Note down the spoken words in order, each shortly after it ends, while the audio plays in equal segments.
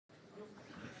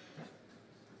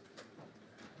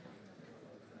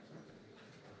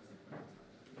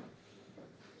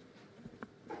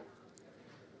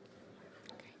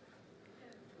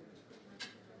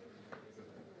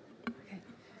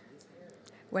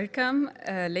Welcome,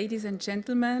 ladies and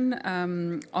gentlemen.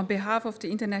 On behalf of the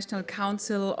International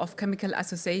Council of Chemical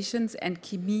Associations and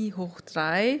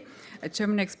Chemie³, a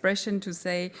German expression to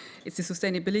say it's the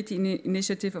sustainability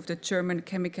initiative of the German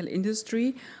chemical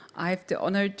industry, I have the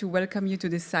honor to welcome you to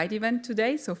this side event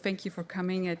today. So thank you for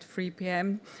coming at 3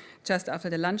 p.m. just after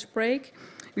the lunch break.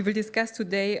 We will discuss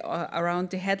today around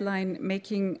the headline,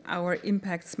 Making Our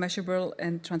Impacts Measurable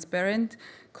and Transparent,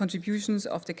 Contributions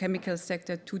of the Chemical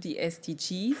Sector to the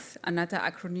SDGs, another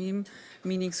acronym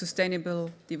meaning Sustainable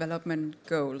Development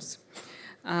Goals.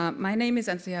 My name is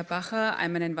Andrea Bacher.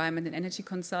 I'm an environment and energy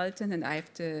consultant, and I have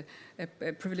the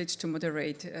privilege to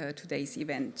moderate today's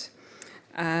event.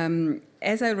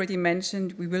 As I already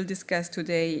mentioned, we will discuss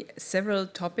today several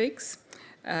topics.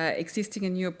 Existing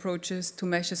and new approaches to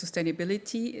measure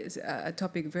sustainability is a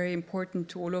topic very important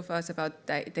to all of us about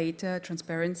data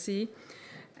transparency.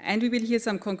 And we will hear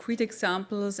some concrete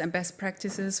examples and best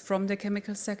practices from the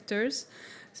chemical sectors,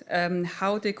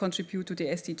 how they contribute to the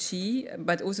SDG,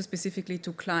 but also specifically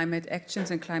to climate actions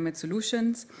and climate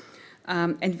solutions.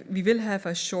 And we will have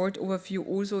a short overview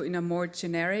also in a more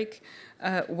generic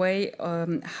way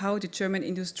how the German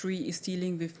industry is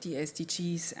dealing with the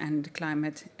SDGs and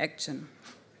climate action.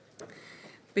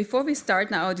 Before we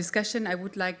start now our discussion, I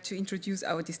would like to introduce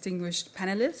our distinguished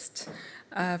panelists.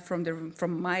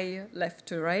 From my left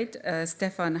to right,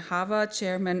 Stefan Haver,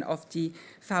 chairman of the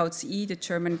VCI, the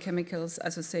German Chemicals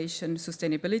Association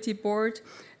Sustainability Board,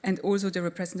 and also the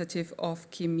representative of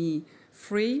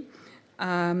Chemie³,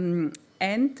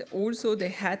 and also the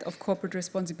head of corporate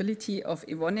responsibility of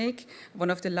Evonik, one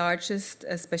of the largest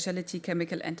specialty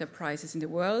chemical enterprises in the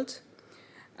world.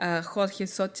 Jorge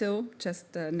Soto,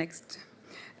 just next,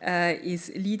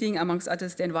 is leading, amongst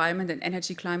others, the environment and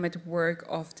energy climate work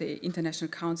of the International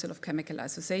Council of Chemical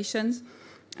Associations,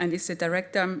 and is the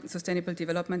director sustainable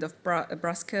development of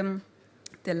Braskem,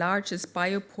 the largest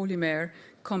biopolymer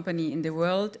company in the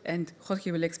world, and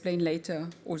Jorge will explain later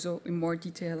also in more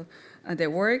detail their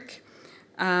work.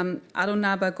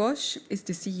 Arunabha Ghosh is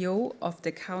the CEO of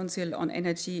the Council on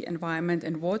Energy, Environment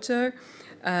and Water.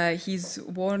 He's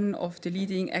one of the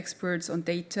leading experts on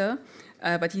data,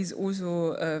 but he's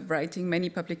also writing many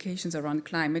publications around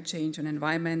climate change and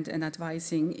environment and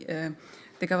advising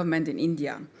the government in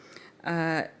India.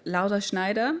 Laura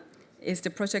Schneider is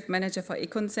the project manager for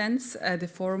econsense, the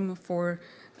Forum for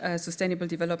Sustainable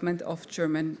Development of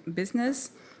German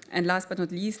Business. And last but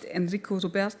not least, Enrico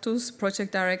Rubertus,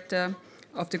 project director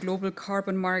of the Global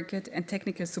Carbon Market and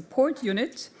Technical Support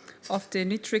Unit of the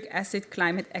Nitric Acid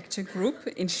Climate Action Group,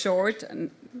 in short,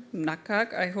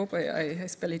 NACAG, I hope I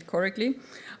spell it correctly,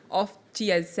 of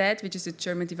GIZ, which is a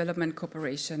German Development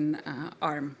Cooperation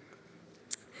arm.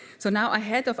 So now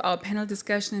ahead of our panel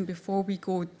discussion, and before we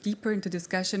go deeper into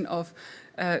discussion of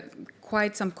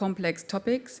quite some complex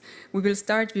topics, we will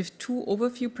start with two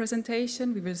overview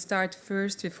presentations. We will start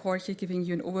first with Jorge giving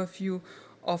you an overview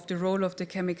of the role of the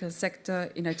chemical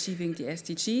sector in achieving the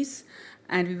SDGs,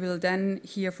 and we will then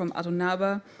hear from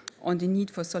Arunabha on the need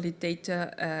for solid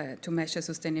data to measure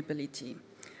sustainability.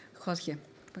 Jorge.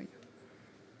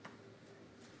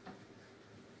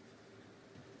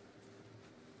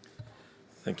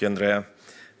 Thank you, Andrea.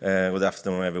 Good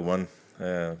afternoon, everyone.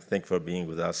 Thank you for being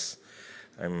with us.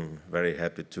 I'm very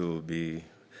happy to be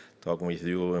talking with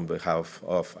you on behalf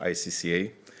of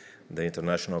ICCA, the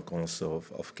International Council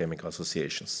of Chemical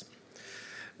Associations.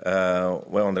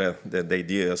 Well, Andrea, the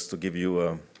idea is to give you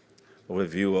an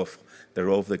overview of the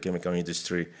role of the chemical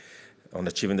industry on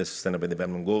achieving the Sustainable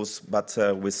Development Goals, but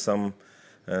with some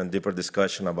deeper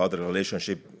discussion about the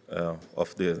relationship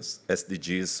of the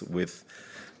SDGs with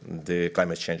the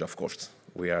climate change, of course.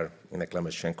 We are in a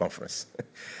climate change conference.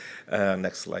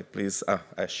 Next slide, please.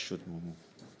 I should move.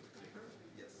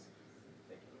 Yes.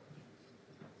 Thank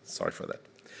you. Sorry for that.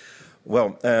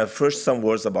 Well, first some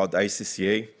words about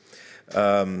ICCA.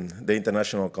 The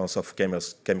International Council of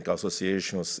Chemical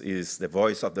Associations is the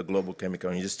voice of the global chemical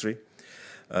industry.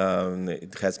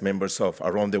 It has members of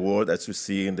around the world, as you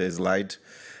see in the slide.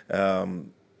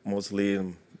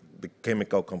 Mostly the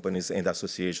chemical companies and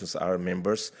associations are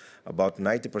members. About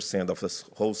 90% of the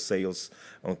whole sales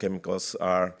on chemicals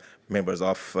are members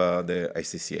of the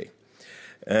ICCA.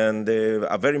 And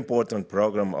a very important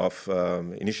program of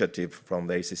initiative from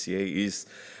the ICCA is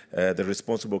the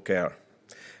responsible care.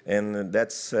 And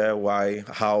that's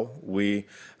how we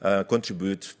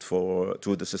contribute to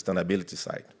the sustainability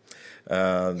side.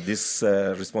 This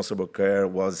responsible care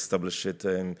was established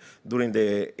during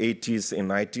the 80s and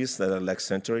 90s, the last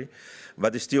century,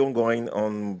 but it's still going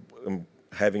on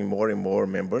having more and more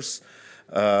members.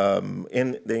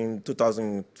 In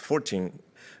 2014,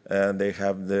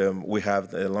 we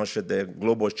have launched the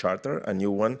Global Charter, a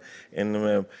new one,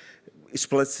 and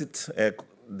explicit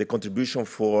the contribution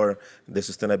for the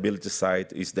sustainability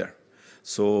side is there.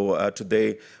 So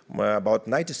today, about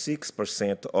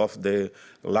 96% of the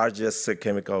largest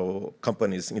chemical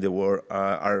companies in the world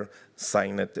are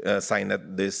signed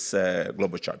this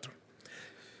Global Charter.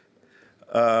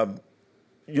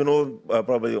 You know,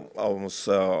 probably almost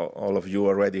all of you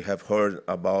already have heard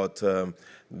about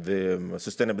the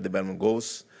Sustainable Development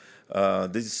Goals.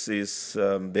 This is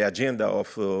the agenda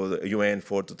of the UN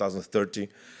for 2030,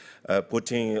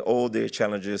 putting all the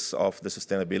challenges of the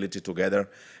sustainability together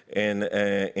and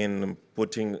in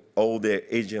putting all the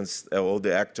agents, all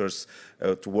the actors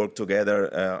to work together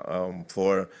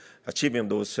for achieving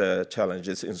those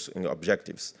challenges and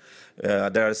objectives.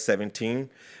 There are 17,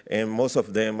 and most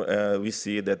of them we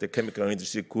see that the chemical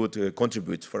industry could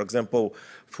contribute. For example,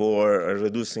 for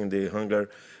reducing the hunger,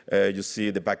 you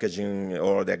see the packaging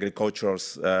or the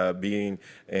agricultures being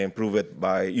improved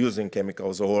by using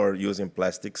chemicals or using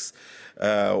plastics,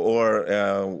 or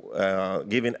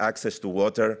giving access to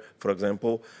water, for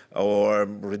example, or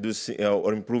reducing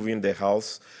or improving the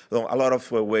health. So a lot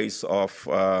of ways of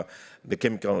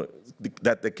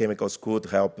the chemicals could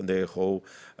help the whole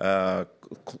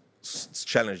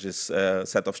challenges,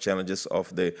 set of challenges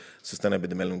of the Sustainable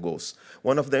Development Goals.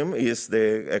 One of them is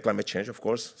the climate change, of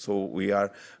course. So we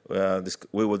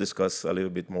will discuss a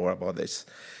little bit more about this.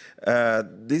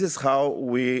 This is how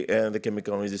we, the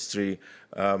chemical industry,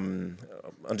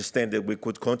 understand that we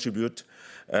could contribute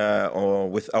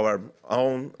with our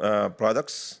own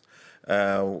products.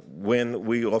 When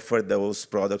we offer those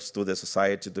products to the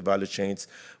society, the value chains,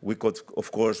 we could,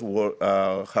 of course,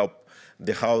 help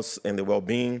the health and the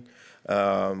well-being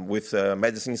with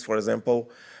medicines, for example.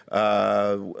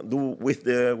 Working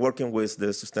with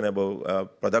the sustainable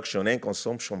production and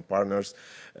consumption partners,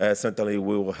 certainly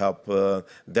we will help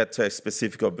that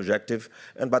specific objective,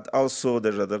 but also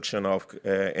the reduction of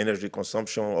energy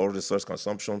consumption or resource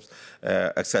consumption,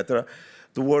 etc.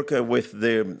 To work with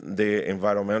the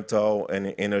environmental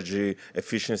and energy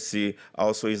efficiency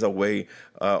also is a way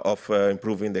of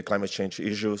improving the climate change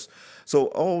issues. So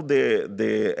all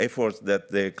the efforts that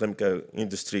the chemical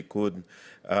industry could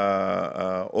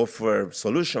offer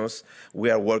solutions, we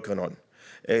are working on.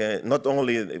 Not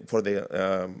only for the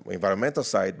environmental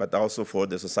side, but also for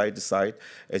the society side.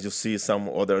 As you see, some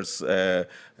others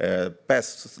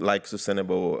paths like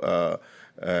sustainable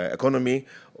economy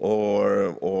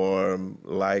or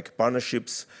like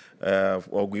partnerships.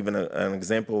 I'll give an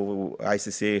example.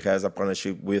 ICCA has a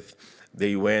partnership with the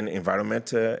UN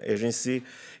Environment Agency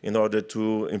in order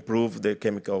to improve the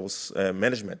chemicals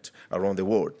management around the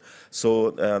world.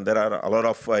 So there are a lot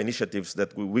of initiatives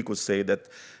that we could say that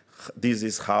this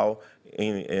is how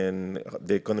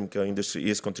the chemical industry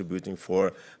is contributing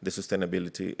for the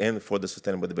sustainability and for the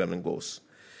Sustainable Development Goals.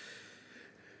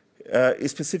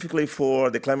 Specifically for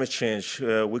the climate change,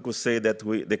 we could say that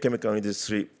the chemical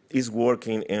industry is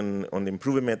working on the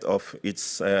improvement of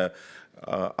its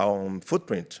own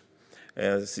footprint.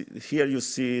 Here you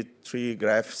see three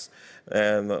graphs,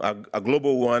 and a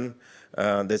global one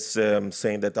that's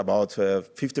saying that about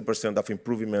 50% of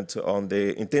improvement on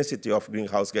the intensity of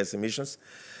greenhouse gas emissions.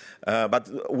 But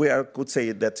we could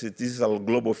say that this is a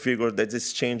global figure that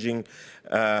is changing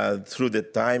through the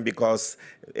time, because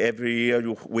every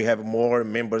year we have more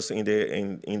members in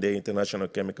the International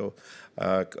Chemical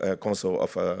Council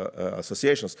of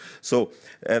Associations. So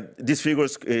these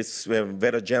figures is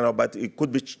very general, but it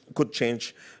could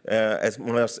change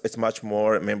as much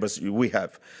more members we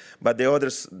have. But the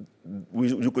others,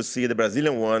 you could see the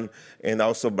Brazilian one and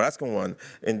also Braskem one,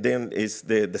 and then is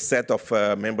the set of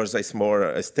members is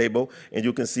more stable, and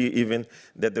you can see even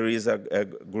that there is a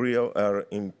real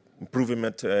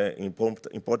improvement,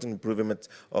 important improvement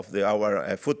of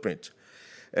our footprint.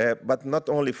 But not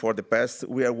only for the past,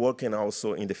 we are working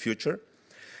also in the future.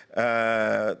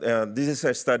 This is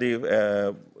a study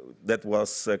that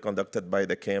was conducted by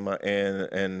the Clima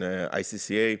and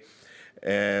ICCA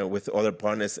with other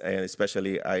partners, and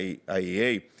especially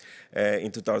IEA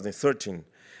in 2013.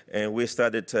 And we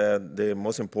studied the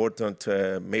most important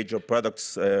major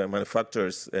products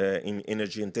manufacturers in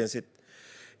energy intensity.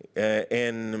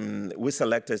 And we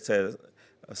selected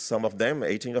some of them,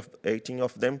 18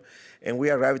 of them, and we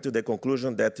arrived to the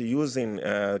conclusion that using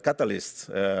catalysts,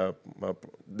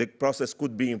 the process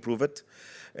could be improved.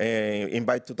 And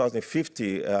by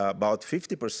 2050, about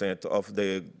 50% of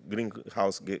the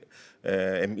greenhouse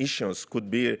emissions could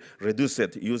be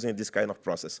reduced using this kind of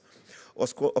process.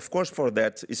 Of course, for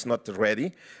that, it's not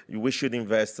ready. We should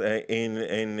invest in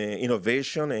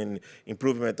innovation and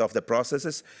improvement of the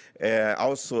processes,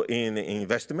 also in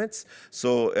investments.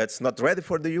 So it's not ready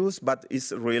for the use, but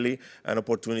it's really an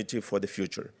opportunity for the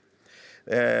future.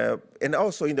 And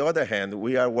also, on the other hand,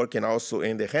 we are working also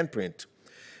in the handprint.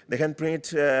 The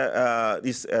handprint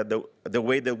is the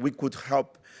way that we could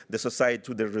help the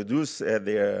society to reduce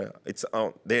their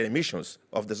emissions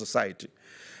of the society.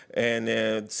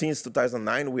 And since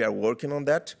 2009, we are working on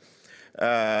that.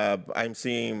 I'm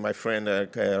seeing my friend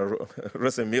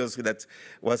Russell Mills that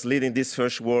was leading this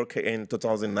first work in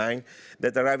 2009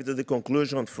 that arrived to the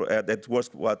conclusion that was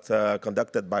what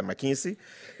conducted by McKinsey.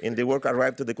 And the work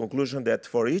arrived to the conclusion that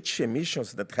for each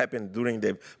emissions that happened during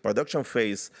the production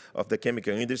phase of the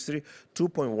chemical industry,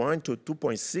 2.1 to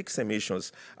 2.6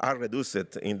 emissions are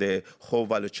reduced in the whole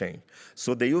value chain.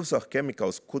 So the use of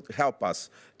chemicals could help us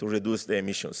to reduce the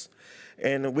emissions.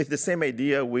 And with the same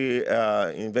idea, we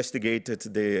investigated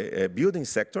the building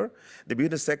sector. The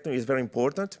building sector is very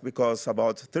important because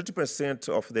about 30%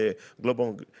 of the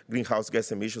global greenhouse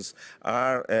gas emissions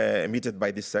are emitted by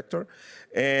this sector.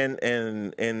 And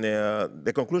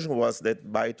the conclusion was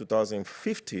that by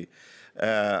 2050,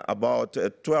 about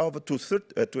 12 to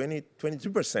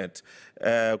 22%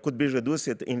 could be reduced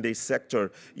in the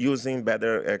sector using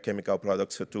better chemical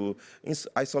products to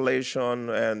isolation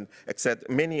and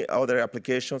many other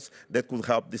applications that could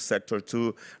help this sector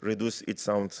to reduce its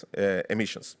own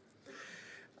emissions.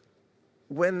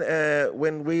 When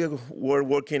we were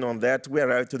working on that, we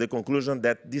arrived to the conclusion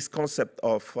that this concept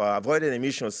of avoided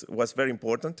emissions was very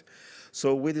important.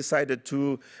 So we decided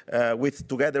to,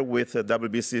 together with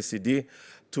WBCCD,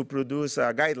 to produce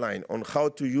a guideline on how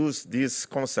to use this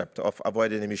concept of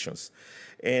avoided emissions.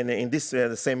 And in this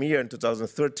the same year, in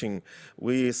 2013,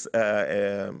 we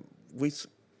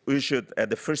issued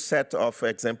the first set of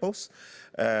examples,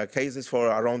 cases for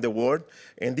around the world.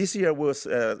 And this year we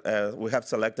have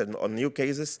selected on new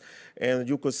cases, and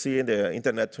you could see in the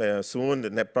internet soon,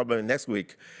 probably next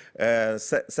week,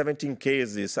 17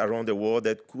 cases around the world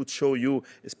that could show you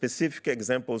specific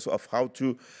examples of how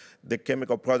the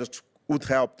chemical products would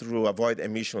help to avoid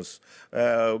emissions.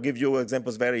 I'll give you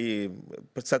examples very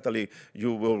certainly.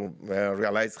 You will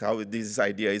realize how this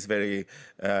idea is very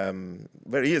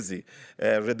easy.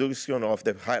 Reduction of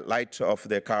the light of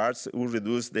the cars will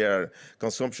reduce their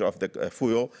consumption of the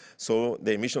fuel, so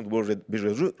the emissions will be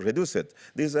reduced.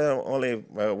 This is only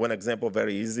one example,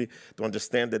 very easy to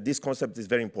understand that this concept is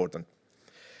very important.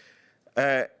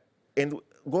 And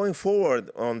going forward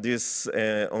on this,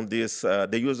 the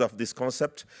use of this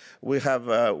concept, we have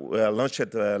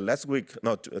launched last week,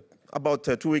 about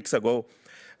 2 weeks ago,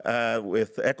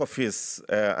 with Ecofis,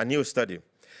 a new study.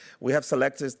 We have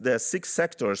selected the 6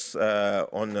 sectors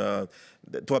to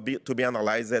be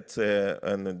analyzed,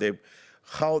 and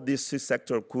how this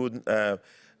sector could.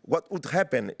 What would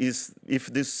happen is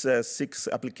if these 6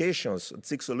 applications,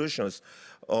 6 solutions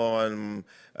on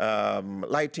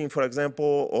lighting, for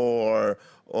example, or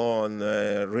on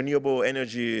renewable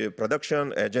energy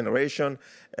production, generation,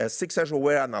 6 sectors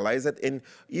were analyzed. And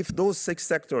if those 6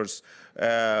 sectors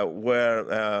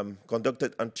were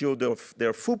conducted until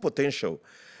their full potential,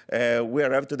 we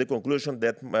arrived to the conclusion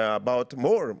that about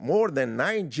more than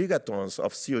 9 gigatons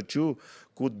of CO2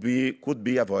 could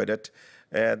be avoided.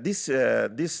 This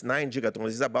 9 gigatons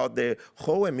is about the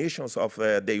whole emissions of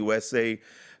the USA,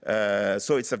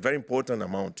 so it's a very important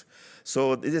amount.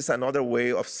 So this is another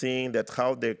way of seeing that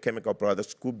how the chemical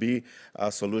products could be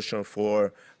a solution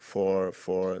for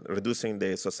reducing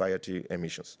the society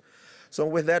emissions. So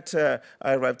with that,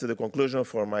 I arrived to the conclusion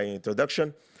for my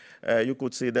introduction. You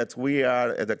could see that we are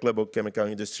at the global chemical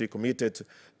industry committed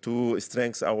to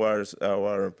strengthen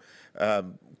our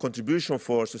contribution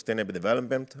for sustainable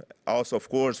development, also, of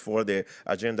course, for the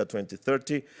Agenda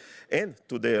 2030, and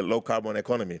to the low-carbon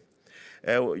economy.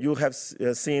 You have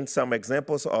seen some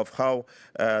examples of how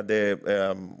the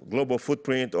global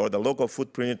footprint or the local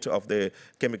footprint of the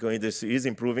chemical industry is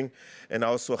improving, and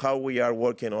also how we are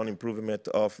working on improvement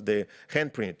of the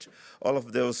handprint. All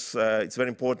of those, it's very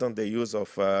important, the use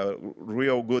of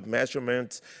real good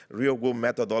measurements, real good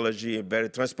methodology, a very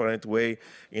transparent way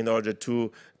in order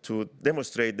to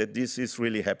demonstrate that this is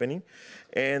really happening.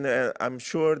 And I'm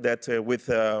sure that with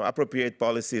appropriate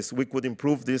policies, we could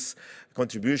improve this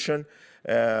contribution,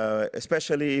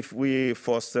 especially if we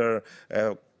foster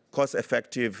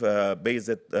cost-effective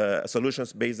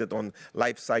solutions based on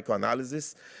life cycle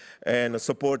analysis, and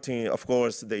supporting, of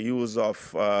course, the use of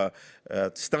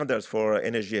standards for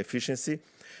energy efficiency,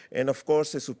 and of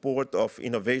course the support of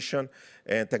innovation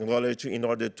and technology in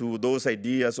order to those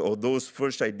ideas or those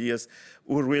first ideas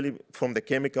who really, from the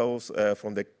chemicals,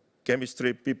 from the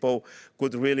chemistry, people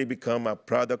could really become a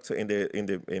product in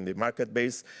the market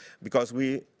base, because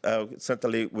we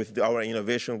certainly with our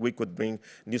innovation we could bring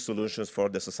new solutions for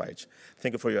the society.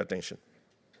 Thank you for your attention.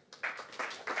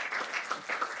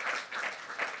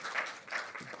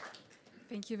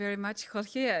 Thank you very much,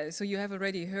 Jorge. So you have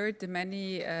already heard the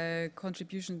many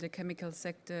contributions the chemical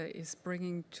sector is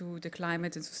bringing to the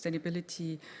climate and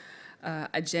sustainability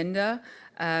agenda.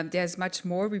 There's much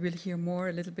more. We will hear more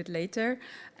a little bit later.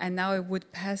 And now I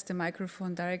would pass the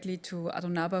microphone directly to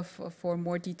Adonaba for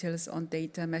more details on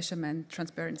data measurement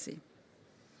transparency.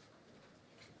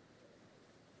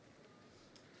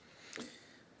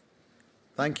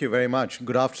 Thank you very much.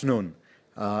 Good afternoon.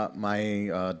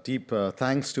 My deep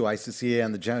thanks to ICCA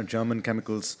and the German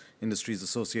Chemicals Industries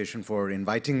Association for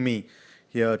inviting me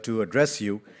here to address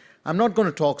you. I'm not going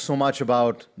to talk so much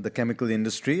about the chemical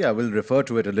industry. I will refer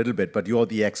to it a little bit, but you're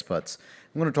the experts.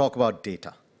 I'm going to talk about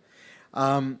data.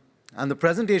 And the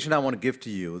presentation I want to give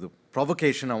to you, the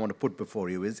provocation I want to put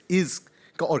before you is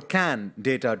or can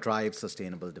data drive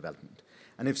sustainable development?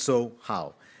 And if so,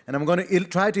 how? And I'm going to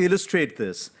try to illustrate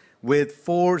this with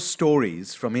 4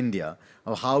 stories from India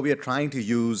of how we are trying to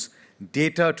use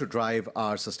data to drive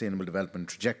our sustainable development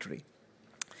trajectory.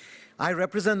 I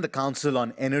represent the Council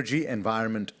on Energy,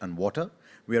 Environment and Water.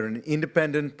 We are an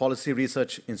independent policy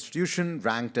research institution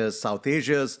ranked as South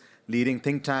Asia's leading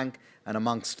think tank and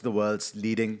amongst the world's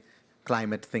leading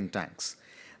climate think tanks.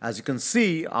 As you can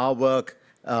see, our work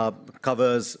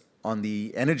covers on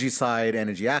the energy side,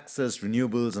 energy access,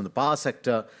 renewables and the power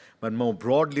sector, but more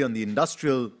broadly on the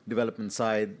industrial development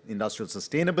side, industrial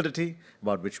sustainability,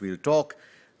 about which we'll talk,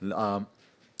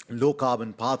 low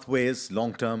carbon pathways,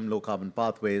 long-term low carbon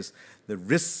pathways, the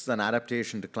risks and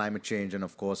adaptation to climate change, and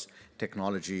of course,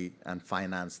 technology and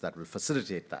finance that will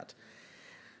facilitate that.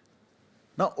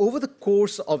 Now, over the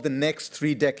course of the next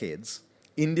 3 decades,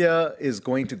 India is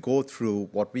going to go through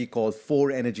what we call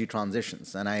 4 energy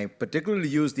transitions. And I particularly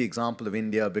use the example of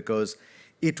India because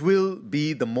it will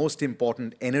be the most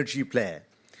important energy player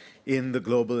in the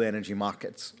global energy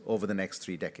markets over the next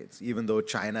 3 decades. Even though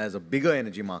China is a bigger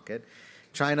energy market,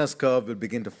 China's curve will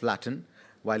begin to flatten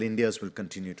while India's will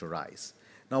continue to rise.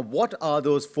 Now, what are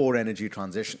those 4 energy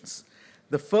transitions?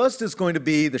 The first is going to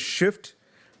be the shift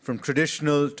from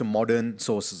traditional to modern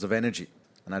sources of energy.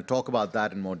 And I'll talk about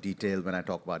that in more detail when I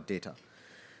talk about data.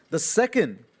 The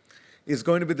second is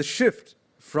going to be the shift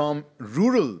from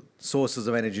rural sources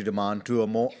of energy demand to a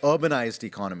more urbanized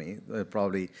economy,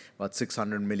 probably about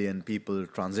 600 million people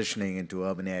transitioning into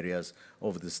urban areas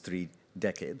over these 3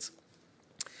 decades.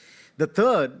 The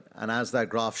third, and as that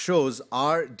graph shows,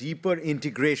 are deeper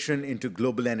integration into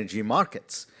global energy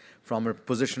markets from a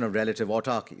position of relative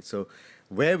autarky. So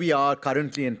where we are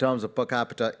currently in terms of per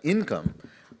capita income,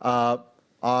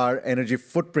 our energy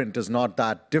footprint is not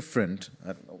that different.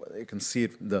 I don't know whether you can see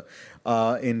it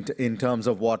in terms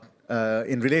of what,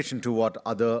 in relation to what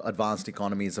other advanced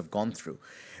economies have gone through.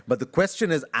 But the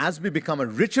question is, as we become a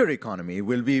richer economy,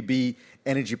 will we be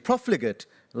energy profligate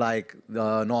like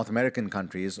the North American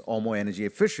countries, or more energy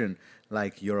efficient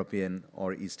like European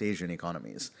or East Asian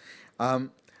economies?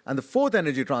 And the fourth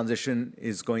energy transition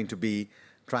is going to be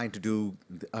trying to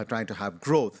have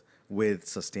growth with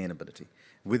sustainability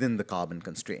within the carbon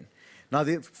constraint. Now,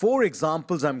 the 4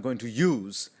 examples I'm going to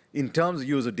use in terms of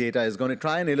use of data is going to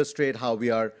try and illustrate how we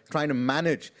are trying to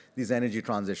manage these energy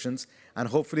transitions, and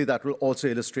hopefully that will also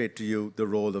illustrate to you the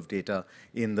role of data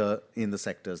in the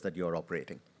sectors that you're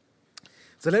operating.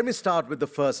 So let me start with the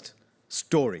first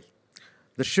story,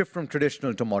 the shift from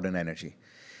traditional to modern energy.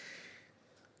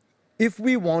 If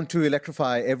we want to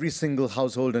electrify every single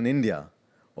household in India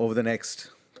over the next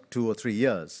 2 or 3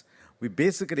 years, we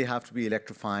basically have to be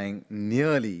electrifying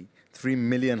nearly 3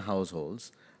 million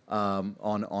households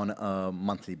on a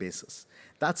monthly basis.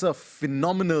 That's a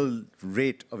phenomenal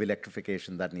rate of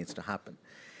electrification that needs to happen.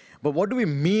 But what do we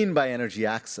mean by energy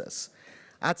access?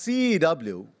 At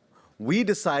CEW, we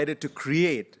decided to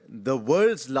create the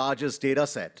world's largest data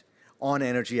set on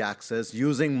energy access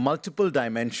using multiple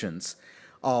dimensions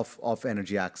of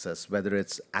energy access, whether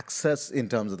it's access in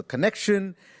terms of the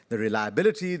connection, the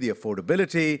reliability, the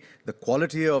affordability, the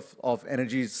quality of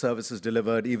energy services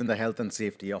delivered, even the health and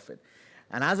safety of it.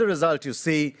 And as a result, you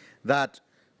see that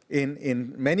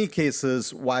in many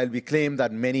cases, while we claim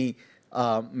that many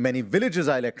villages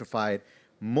are electrified,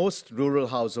 most rural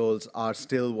households are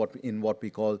still in what we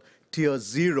call tier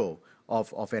 0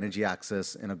 of energy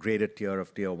access in a graded tier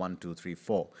of tier 1, 2, 3,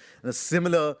 4. And a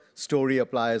similar story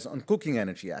applies on cooking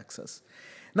energy access.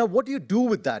 Now, what do you do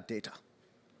with that data?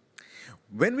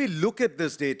 When we look at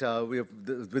this data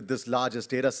with this largest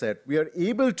data set, we are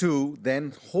able to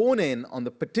then hone in on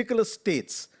the particular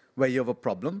states where you have a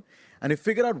problem, and you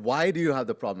figure out why do you have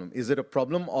the problem. Is it a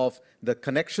problem of the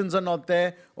connections are not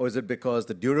there, or is it because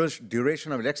the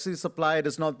duration of electricity supplied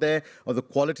is not there, or the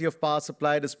quality of power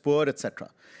supplied is poor, etc.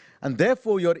 And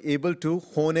therefore, you're able to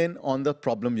hone in on the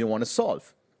problem you want to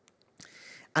solve.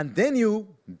 And then you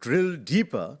drill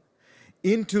deeper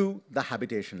into the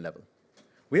habitation level.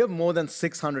 We have more than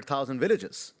 600,000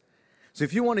 villages. So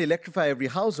if you want to electrify every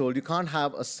household, you can't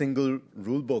have a single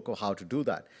rule book of how to do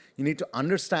that. You need to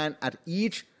understand at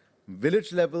each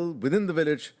village level, within the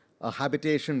village, a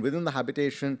habitation, within the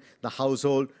habitation, the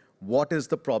household, what is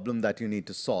the problem that you need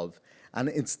to solve? And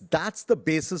that's the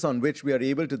basis on which we are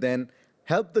able to then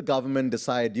help the government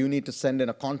decide, do you need to send in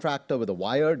a contractor with a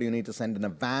wire? Do you need to send in a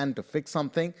van to fix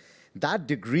something? That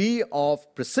degree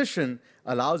of precision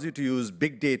allows you to use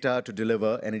big data to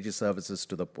deliver energy services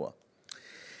to the poor.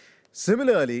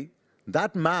 Similarly,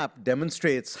 that map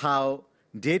demonstrates how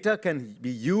data can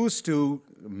be used to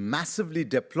massively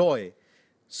deploy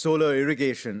solar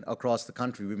irrigation across the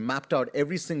country. We mapped out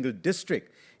every single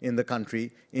district in the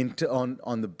country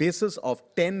on the basis of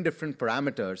 10 different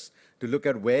parameters to look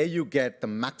at where you get the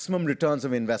maximum returns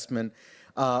of investment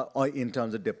in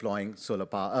terms of deploying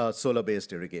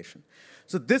solar-based irrigation.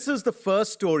 So this is the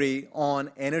first story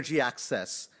on energy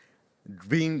access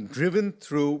being driven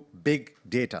through big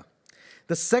data.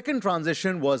 The second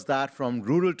transition was that from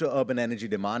rural to urban energy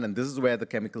demand, and this is where the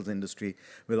chemicals industry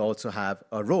will also have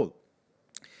a role.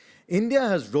 India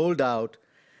has rolled out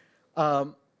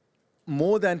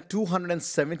more than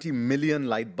 270 million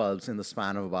light bulbs in the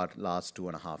span of about the last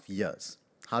 2.5 years.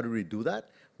 How did we do that?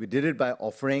 We did it by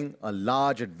offering a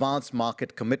large advanced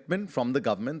market commitment from the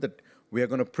government that we are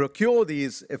going to procure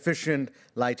these efficient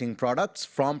lighting products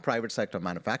from private sector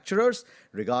manufacturers,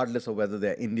 regardless of whether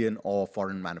they're Indian or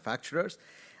foreign manufacturers.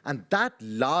 And that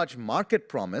large market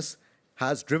promise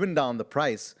has driven down the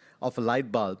price of a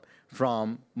light bulb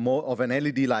of an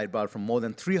LED light bulb from more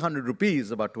than 300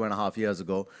 rupees about 2.5 years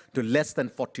ago to less than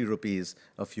 40 rupees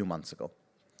a few months ago.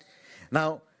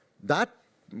 Now, that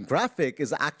graphic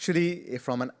is actually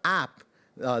from an app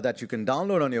that you can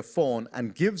download on your phone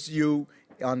and gives you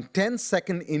on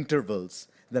 10-second intervals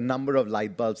the number of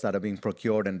light bulbs that are being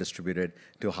procured and distributed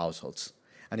to households.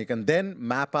 And you can then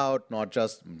map out not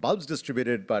just bulbs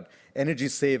distributed, but energy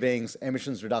savings,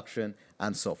 emissions reduction,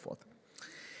 and so forth.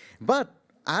 But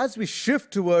as we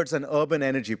shift towards an urban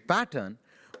energy pattern,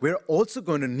 we're also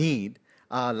going to need,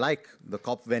 like the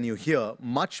COP venue here,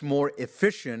 much more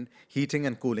efficient heating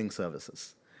and cooling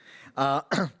services.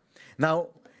 Now,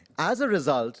 as a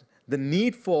result, the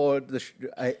need for the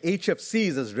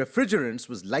HFCs as refrigerants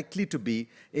was likely to be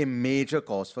a major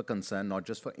cause for concern, not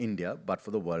just for India, but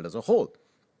for the world as a whole.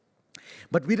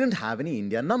 But we didn't have any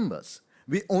India numbers.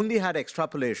 We only had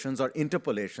extrapolations or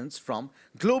interpolations from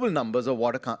global numbers of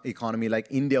what an economy like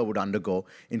India would undergo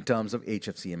in terms of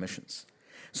HFC emissions.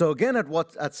 So again, at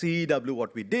CEW,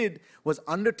 what we did was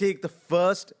undertake the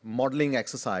first modeling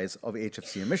exercise of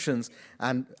HFC emissions,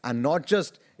 and not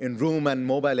just in room and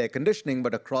mobile air conditioning,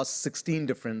 but across 16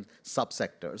 different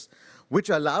subsectors, which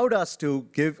allowed us to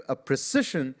give a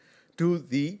precision to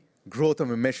the growth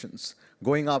of emissions,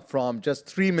 going up from just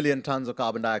 3 million tons of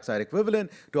carbon dioxide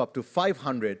equivalent to up to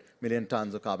 500 million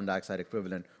tons of carbon dioxide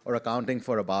equivalent, or accounting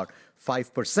for about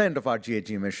 5% of our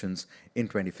GHG emissions in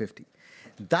 2050.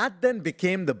 That then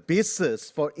became the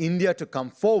basis for India to come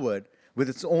forward with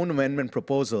its own amendment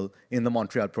proposal in the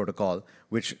Montreal Protocol,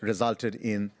 which resulted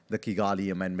in the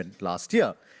Kigali Amendment last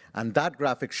year. And that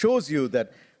graphic shows you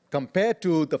that compared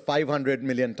to the 500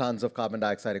 million tons of carbon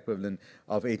dioxide equivalent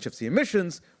of HFC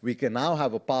emissions, we can now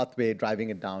have a pathway driving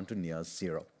it down to near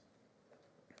zero.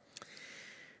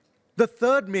 The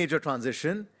third major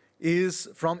transition is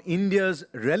from India's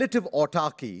relative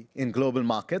autarky in global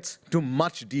markets to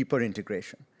much deeper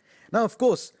integration. Now, of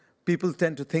course, people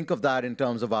tend to think of that in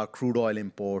terms of our crude oil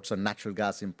imports or natural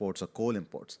gas imports or coal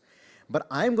imports. But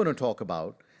I'm going to talk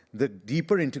about the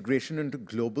deeper integration into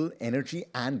global energy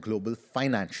and global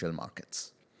financial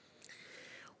markets.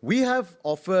 We have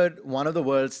offered one of the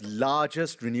world's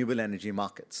largest renewable energy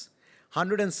markets.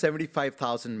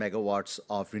 175,000 megawatts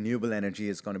of renewable energy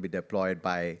is going to be deployed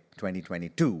by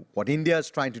 2022. What India is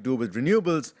trying to do with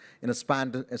renewables in a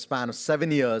span of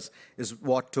 7 years is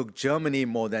what took Germany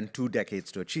more than 2 decades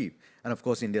to achieve. And of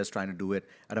course, India is trying to do it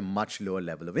at a much lower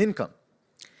level of income.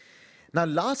 Now,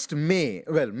 last May,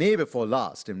 well, May before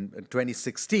last, in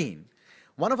 2016,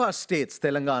 one of our states,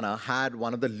 Telangana, had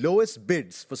one of the lowest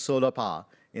bids for solar power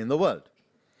in the world.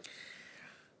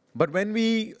 But when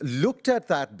we looked at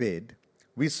that bid,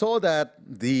 we saw that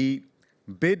the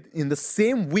bid in the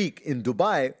same week in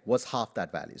Dubai was half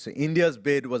that value. So India's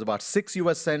bid was about 6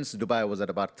 US cents, Dubai was at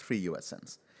about 3 US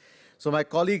cents. So my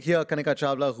colleague here, Kanika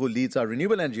Chawla, who leads our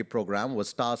renewable energy program,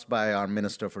 was tasked by our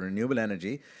Minister for Renewable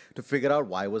Energy to figure out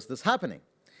why was this happening.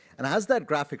 And as that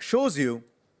graphic shows you,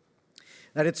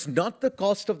 that it's not the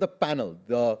cost of the panel,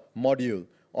 the module,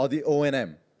 or the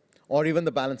O&M, or even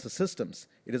the balance of systems.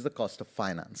 It is the cost of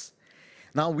finance.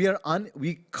 Now,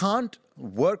 we can't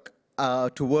work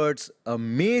towards a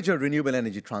major renewable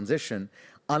energy transition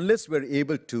unless we're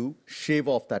able to shave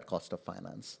off that cost of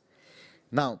finance.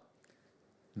 Now,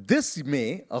 this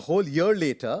May, a whole year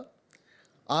later,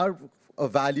 our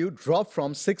value dropped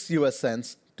from 6 US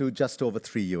cents to just over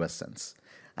 3 US cents.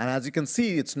 And as you can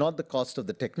see, it's not the cost of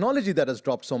the technology that has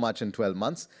dropped so much in 12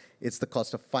 months. It's the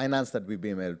cost of finance that we've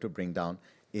been able to bring down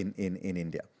in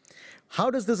India.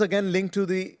 How does this again link to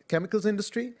the chemicals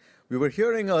industry? We were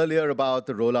hearing earlier about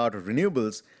the rollout of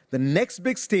renewables. The next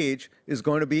big stage is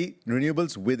going to be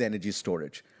renewables with energy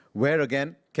storage, where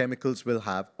again, chemicals will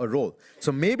have a role.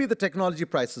 So maybe the technology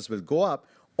prices will go up,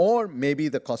 or maybe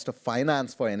the cost of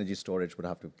finance for energy storage would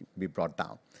have to be brought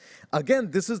down.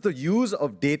 Again, this is the use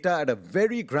of data at a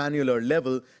very granular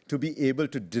level to be able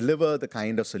to deliver the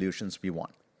kind of solutions we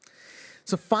want.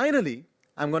 So finally,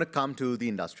 I'm going to come to the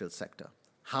industrial sector.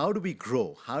 How do we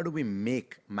grow? How do we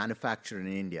make manufacturing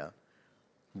in India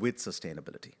with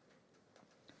sustainability?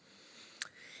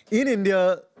 In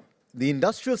India, the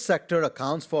industrial sector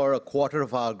accounts for 1/4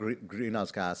 of our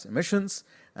greenhouse gas emissions.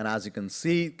 And as you can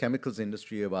see, chemicals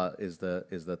industry is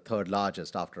the third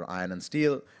largest after iron and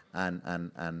steel and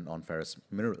non-ferrous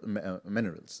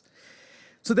minerals.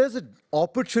 So there's an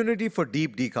opportunity for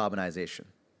deep decarbonization.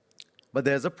 But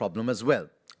there's a problem as well.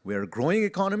 We're a growing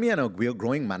economy and we're a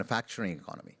growing manufacturing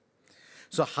economy.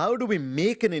 So how do we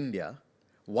make in India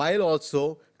while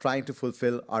also trying to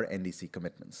fulfill our NDC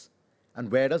commitments?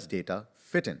 And where does data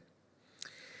fit in?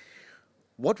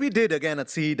 What we did again at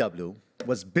CEW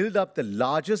was build up the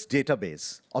largest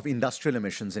database of industrial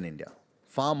emissions in India,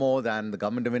 far more than the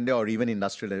government of India or even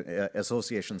industrial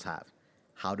associations have.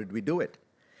 How did we do it?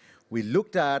 We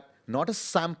looked at not a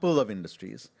sample of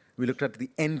industries, we looked at the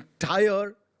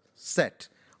entire set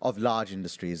of large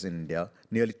industries in India,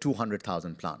 nearly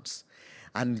 200,000 plants,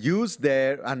 and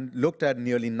looked at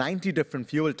nearly 90 different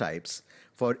fuel types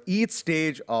for each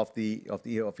stage of the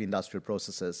industrial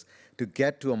processes to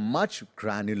get to a much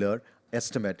granular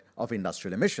estimate of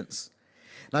industrial emissions.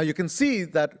 Now you can see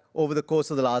that over the course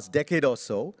of the last decade or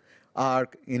so, our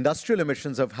industrial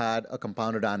emissions have had a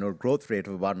compounded annual growth rate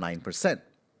of about 9%.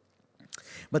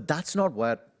 But that's not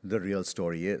what the real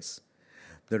story is.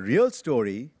 The real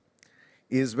story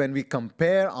is when we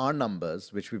compare our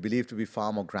numbers, which we believe to be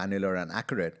far more granular and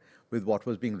accurate, with what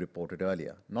was being reported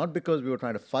earlier. Not because we were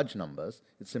trying to fudge numbers,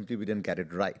 it's simply we didn't get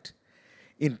it right.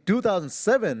 In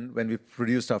 2007, when we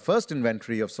produced our first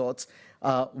inventory of sorts,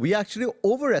 we actually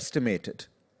overestimated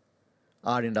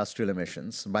our industrial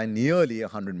emissions by nearly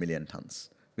 100 million tons,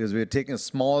 because we were taking a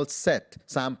small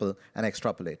sample and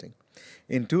extrapolating.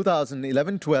 In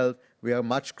 2011-12, we are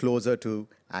much closer to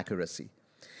accuracy.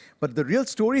 But the real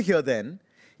story here then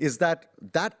is that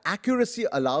that accuracy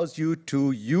allows you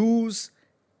to use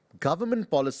government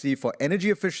policy for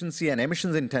energy efficiency and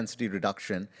emissions intensity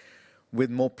reduction with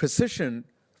more precision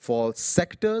for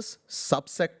sectors,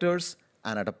 subsectors,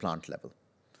 and at a plant level.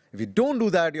 If you don't do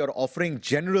that, you're offering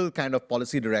general kind of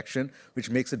policy direction,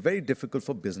 which makes it very difficult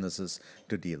for businesses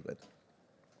to deal with.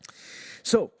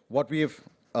 So what we've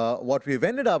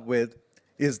ended up with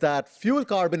is that fuel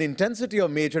carbon intensity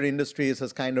of major industries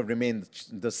has kind of remained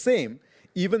the same,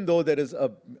 even though there is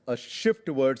a shift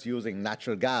towards using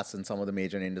natural gas in some of the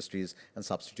major industries and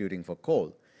substituting for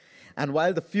coal. And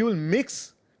while the fuel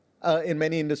mix in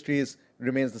many industries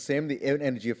remains the same, the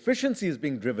energy efficiency is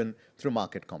being driven through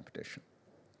market competition.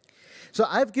 So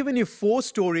I've given you 4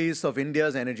 stories of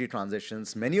India's energy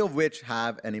transitions, many of which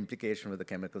have an implication with the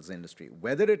chemicals industry,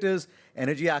 whether it is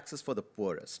energy access for the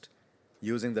poorest,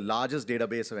 using the largest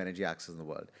database of energy access in the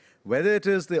world, whether it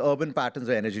is the urban patterns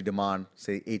of energy demand,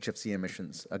 say HFC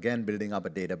emissions, again building up a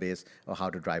database of how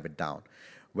to drive it down,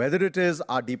 whether it is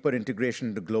our deeper integration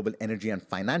into global energy and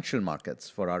financial markets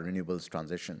for our renewables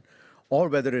transition, or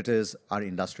whether it is our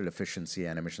industrial efficiency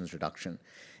and emissions reduction.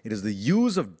 It is the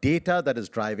use of data that is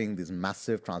driving these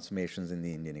massive transformations in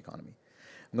the Indian economy.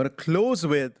 I'm going to close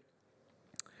with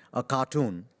a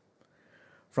cartoon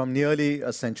from nearly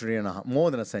a century and a half, more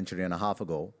than a century and a half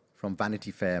ago, from Vanity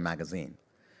Fair magazine.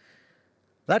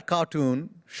 That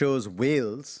cartoon shows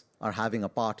whales are having a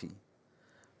party.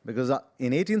 Because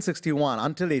in 1861,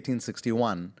 until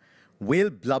 1861, whale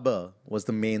blubber was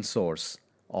the main source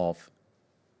of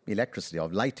electricity,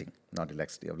 of lighting, not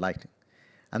electricity, of lighting.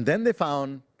 And then they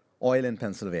found oil in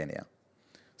Pennsylvania.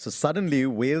 So suddenly,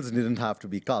 whales didn't have to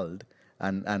be culled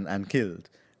and killed,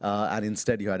 and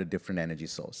instead you had a different energy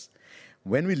source.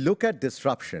 When we look at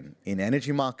disruption in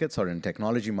energy markets or in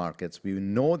technology markets, we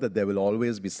know that there will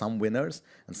always be some winners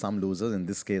and some losers. In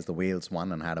this case, the whales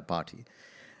won and had a party.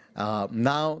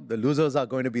 Now, the losers are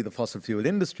going to be the fossil fuel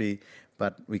industry,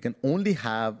 but we can only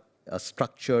have a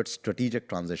structured, strategic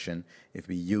transition if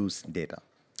we use data.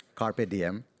 Carpe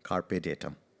diem, carpe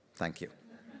datum. Thank you.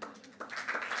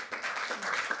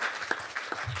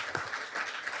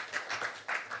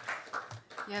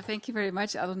 Yeah, thank you very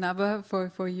much, Alnaba,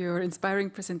 for your inspiring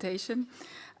presentation.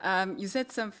 You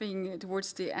said something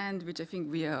towards the end, which I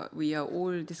think we are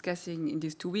all discussing in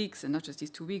these 2 weeks, and not just these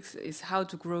 2 weeks, is how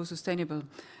to grow sustainable.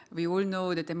 We all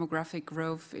know that demographic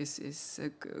growth is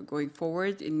going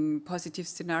forward. In positive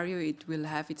scenario, it will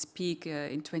have its peak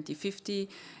in 2050.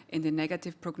 In the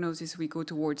negative prognosis, we go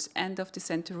towards end of the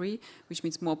century, which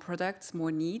means more products,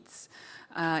 more needs.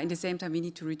 In the same time, we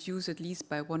need to reduce at least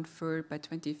by 1/3 by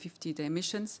 2050 the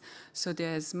emissions. So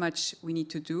there's much we need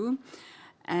to do.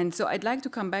 And so I'd like to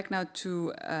come back now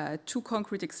to 2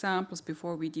 concrete examples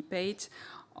before we debate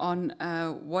on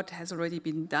what has already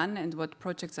been done and what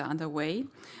projects are underway.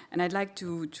 And I'd like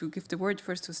to give the word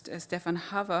first to Stefan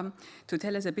to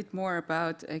tell us a bit more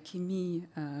about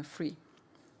Chemie³.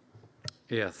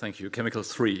 Yeah, thank you.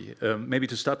 Chemical3. Maybe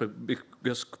to start with,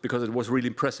 because it was really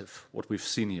impressive what we've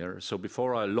seen here. So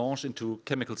before I launch into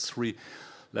Chemical3,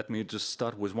 let me just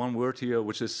start with one word here,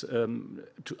 which is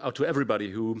to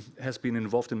everybody who has been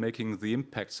involved in making the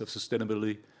impacts of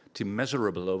sustainability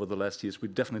measurable over the last years. We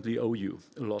definitely owe you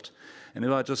a lot. And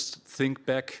if I just think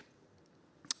back,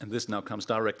 and this now comes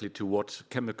directly to what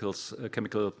Chemical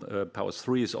Powers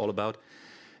 3 is all about,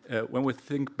 when we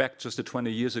think back just to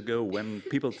 20 years ago, when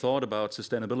people thought about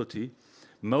sustainability,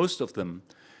 most of them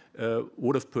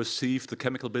would have perceived the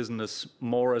chemical business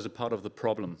more as a part of the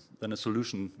problem than a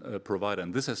solution provider.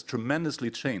 And this has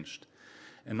tremendously changed.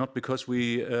 And not because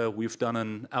we've done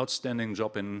an outstanding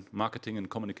job in marketing and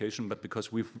communication, but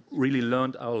because we've really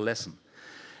learned our lesson.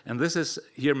 And this is,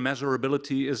 here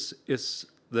measurability is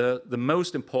the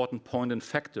most important point and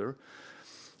factor,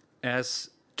 as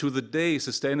to the day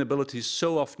sustainability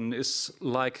so often is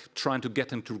like trying to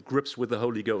get into grips with the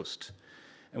Holy Ghost.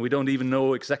 And we don't even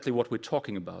know exactly what we're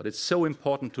talking about. It's so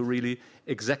important to really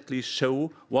exactly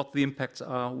show what the impacts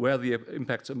are, where the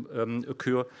impacts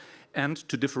occur, and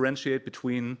to differentiate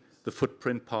between the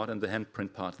footprint part and the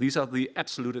handprint part. These are the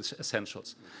absolute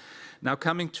essentials. Now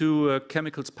coming to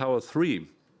Chemicals Power 3,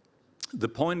 the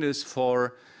point is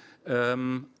for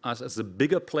us as the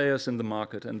bigger players in the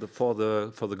market and for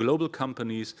the global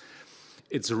companies,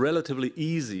 it's relatively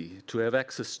easy to have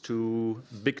access to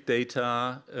big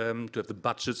data, to have the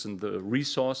budgets and the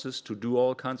resources to do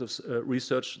all kinds of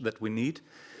research that we need.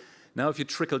 Now, if you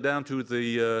trickle down to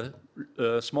the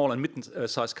small and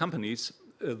mid-sized companies,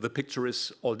 the picture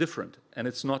is all different. And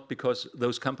it's not because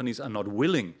those companies are not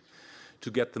willing to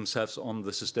get themselves on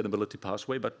the sustainability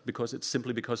pathway, but because it's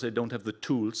simply because they don't have the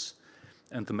tools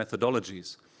and the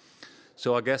methodologies.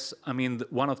 So I guess, I mean,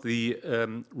 one of the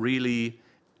really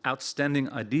outstanding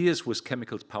ideas with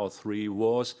Chemicals Power 3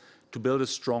 was to build a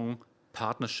strong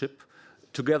partnership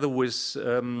together with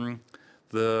the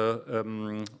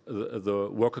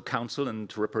worker council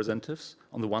and representatives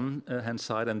on the one hand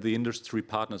side and the industry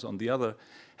partners on the other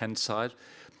hand side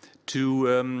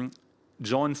to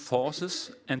join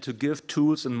forces and to give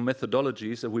tools and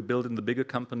methodologies that we build in the bigger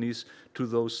companies to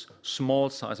those small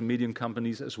size and medium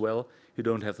companies as well who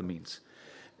don't have the means.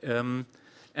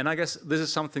 And I guess this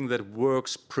is something that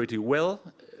works pretty well.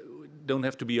 Don't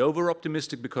have to be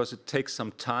over-optimistic because it takes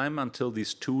some time until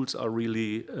these tools are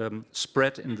really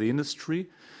spread in the industry.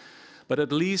 But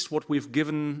at least what we've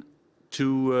given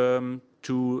to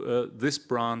this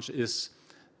branch is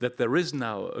that there is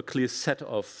now a clear set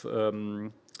of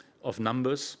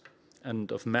numbers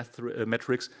and of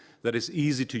metrics that is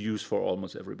easy to use for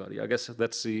almost everybody. I guess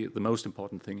that's the most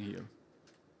important thing here.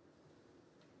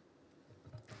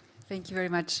 Thank you very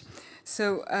much.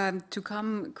 So to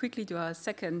come quickly to our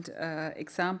second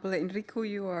example, Enrico,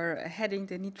 you are heading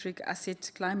the Nitric Acid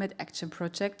Climate Action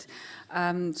Project.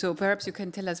 So perhaps you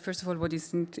can tell us, first of all, what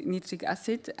is nitric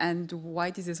acid and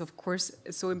why this is, of course,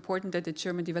 so important that the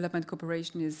German Development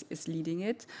Corporation is leading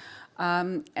it.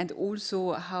 And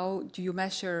also, how do you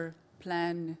measure,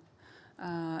 plan,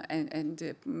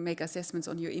 and make assessments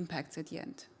on your impacts at the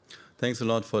end. Thanks a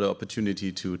lot for the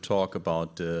opportunity to talk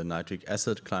about the Nitric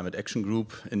Acid Climate Action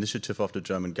Group initiative of the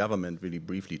German government really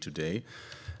briefly today.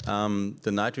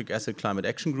 The Nitric Acid Climate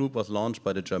Action Group was launched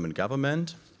by the German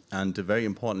government, and the very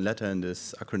important letter in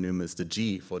this acronym is the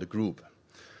G for the group.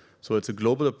 So it's a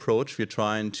global approach. We're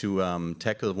trying to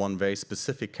tackle one very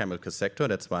specific chemical sector.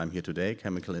 That's why I'm here today,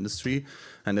 chemical industry,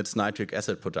 and it's nitric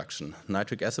acid production.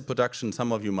 Nitric acid production,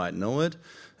 some of you might know it.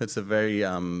 It's a very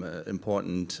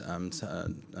important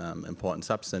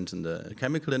substance in the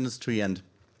chemical industry, and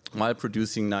while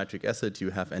producing nitric acid, you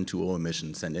have N2O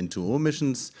emissions, and N2O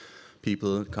emissions,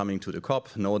 people coming to the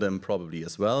COP know them probably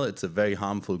as well. It's a very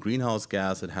harmful greenhouse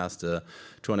gas. It has the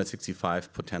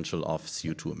 265 potential of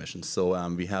CO2 emissions. So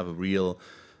we have a real,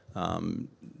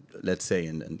 let's say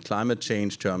in climate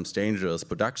change terms, dangerous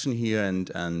production here, and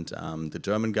the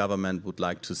German government would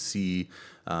like to see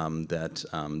that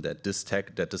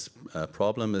this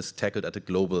problem is tackled at a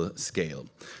global scale.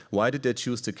 Why did they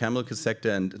choose the chemical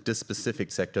sector and this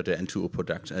specific sector, the N2O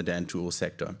production, the N2O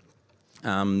sector?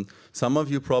 Some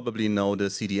of you probably know the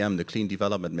CDM, the Clean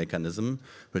Development Mechanism,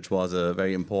 which was a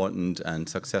very important and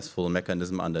successful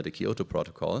mechanism under the Kyoto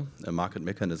Protocol, a market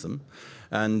mechanism.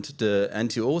 And the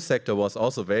N2O sector was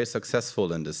also very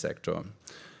successful in this sector.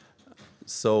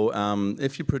 So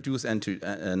if you produce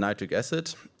nitric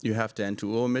acid, you have the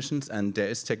N2O emissions, and there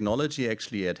is technology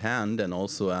actually at hand and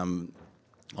also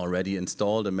already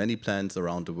installed in many plants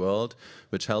around the world,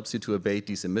 which helps you to abate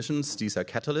these emissions. These are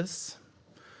catalysts.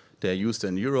 They're used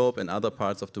in Europe and other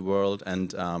parts of the world, and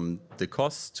the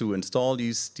costs to install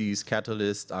these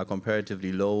catalysts are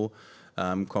comparatively low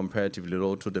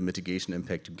to the mitigation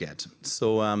impact you get.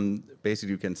 So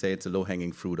basically you can say it's a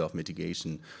low-hanging fruit of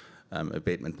mitigation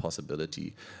abatement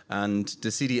possibility. And the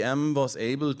CDM was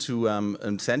able to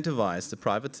incentivize the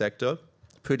private sector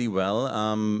pretty well,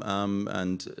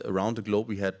 and around the globe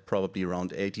we had probably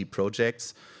around 80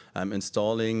 projects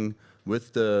installing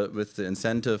with the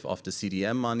incentive of the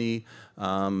CDM money,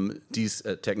 these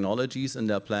technologies in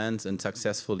their plants and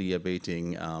successfully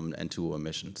abating N2O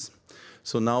emissions.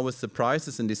 So now with the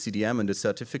prices in the CDM and the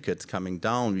certificates coming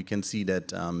down, we can see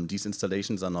that these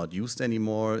installations are not used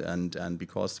anymore, and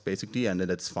because basically, and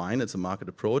that's fine, it's a market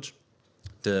approach,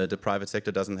 the private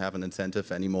sector doesn't have an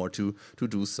incentive anymore to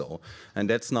do so. And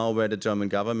that's now where the German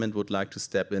government would like to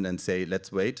step in and say,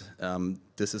 let's wait.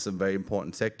 This is a very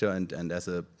important sector, and as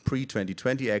a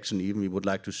pre-2020 action even, we would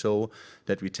like to show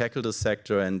that we tackle the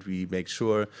sector and we make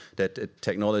sure that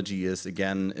technology is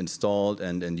again installed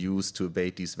and used to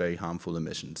abate these very harmful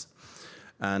emissions.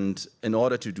 And in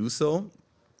order to do so,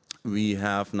 we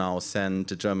have now sent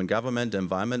the German government, the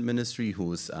Environment Ministry,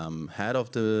 who's head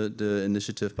of the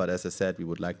initiative, but as I said, we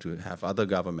would like to have other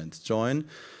governments join.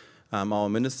 Our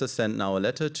minister sent now a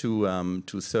letter to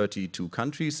 32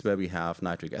 countries where we have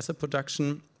nitric acid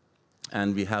production,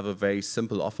 and we have a very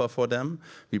simple offer for them.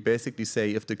 We basically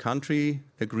say if the country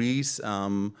agrees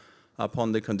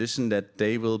upon the condition that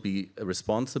they will be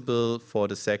responsible for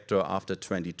the sector after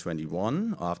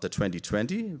 2021, or after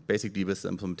 2020, basically with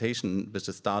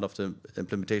the start of the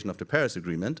implementation of the Paris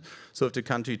Agreement. So if the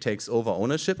country takes over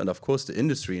ownership, and of course the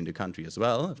industry in the country as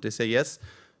well, if they say yes,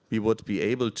 we would be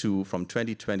able to, from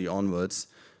 2020 onwards,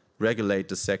 regulate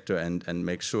the sector and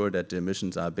make sure that the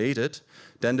emissions are abated,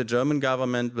 then the German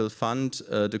government will fund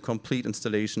the complete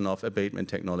installation of abatement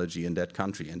technology in that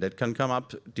country. And that can come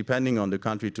up, depending on the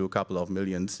country, to a couple of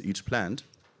millions each plant.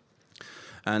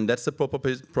 And that's the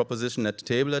proposition at the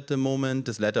table at the moment.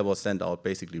 This letter was sent out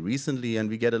basically recently, and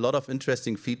we get a lot of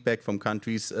interesting feedback from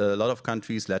countries, a lot of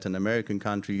countries, Latin American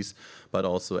countries, but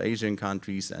also Asian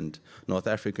countries and North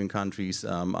African countries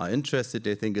are interested.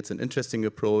 They think it's an interesting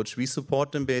approach. We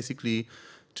support them basically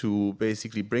to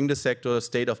bring the sector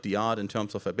state-of-the-art in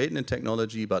terms of abatement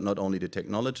technology, but not only the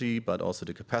technology, but also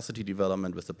the capacity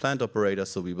development with the plant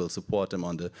operators. So we will support them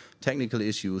on the technical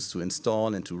issues to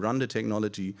install and to run the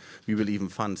technology. We will even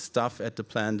fund staff at the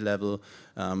plant level,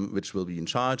 which will be in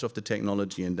charge of the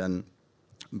technology and then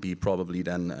be probably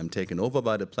then taken over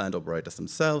by the plant operators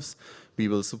themselves. We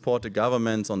will support the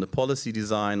governments on the policy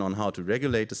design on how to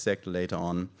regulate the sector later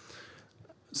on.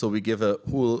 So we give a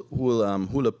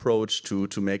whole approach to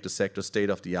make the sector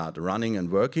state-of-the-art running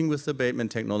and working with the abatement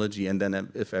technology, and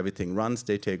then if everything runs,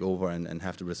 they take over and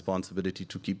have the responsibility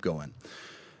to keep going.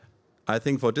 I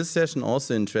think for this session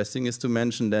also interesting is to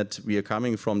mention that we are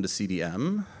coming from the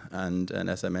CDM, and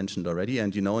as I mentioned already,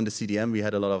 and you know in the CDM we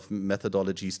had a lot of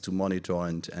methodologies to monitor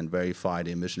and verify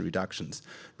the emission reductions.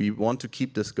 We want to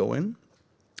keep this going.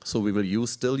 So we will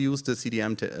still use the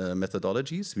CDM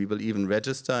methodologies. We will even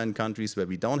register in countries where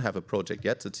we don't have a project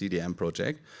yet, the CDM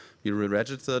project. We will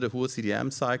register the whole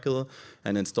CDM cycle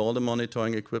and install the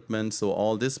monitoring equipment. So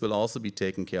all this will also be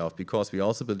taken care of, because we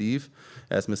also believe,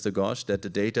 as Mr. Gosch, that the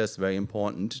data is very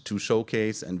important to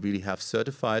showcase and really have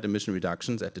certified emission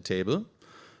reductions at the table,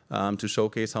 to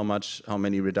showcase how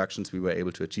many reductions we were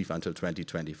able to achieve until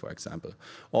 2020, for example.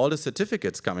 All the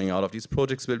certificates coming out of these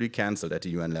projects will be cancelled at the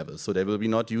UN level. So they will be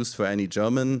not used for any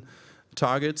German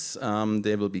targets.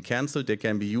 They will be cancelled. They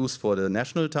can be used for the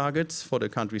national targets for the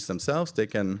countries themselves. They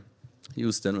can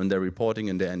use them in their reporting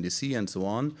in their NDC and so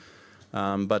on.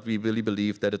 But we really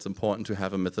believe that it's important to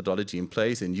have a methodology in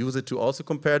place and use it to also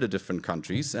compare the different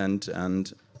countries and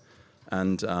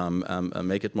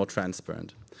make it more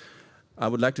transparent. I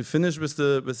would like to finish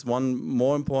with one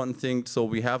more important thing. So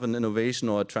we have an innovation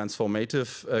or a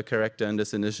transformative character in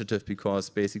this initiative, because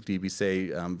basically we say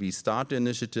we start the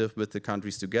initiative with the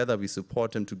countries together, we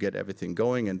support them to get everything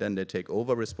going, and then they take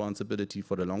over responsibility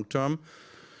for the long term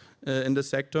in the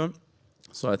sector.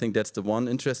 So I think that's the one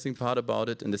interesting part about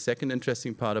it. And the second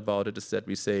interesting part about it is that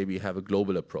we say we have a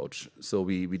global approach. So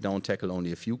we don't tackle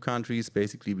only a few countries.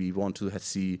 Basically, we want to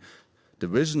see the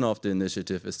vision of the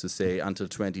initiative is to say until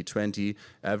 2020,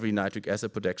 every nitric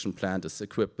acid production plant is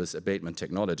equipped with abatement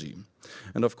technology.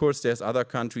 And of course, there's other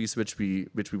countries which we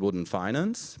wouldn't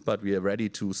finance, but we are ready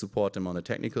to support them on a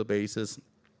technical basis.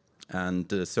 And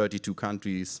the 32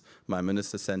 countries my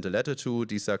minister sent a letter to,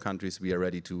 these are countries we are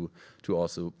ready to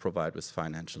also provide with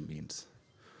financial means.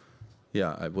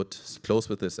 Yeah, I would close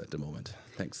with this at the moment.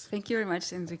 Thanks. Thank you very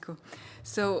much, Enrico.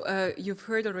 So you've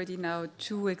heard already now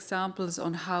 2 examples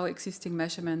on how existing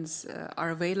measurements are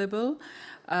available.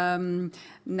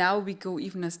 Now we go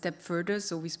even a step further.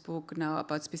 So we spoke now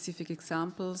about specific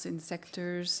examples in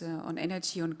sectors, on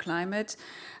energy, on climate.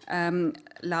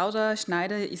 Laura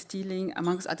Schneider is dealing,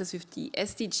 amongst others, with the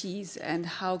SDGs and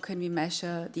how can we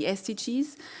measure the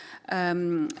SDGs.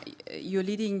 You're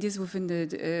leading this within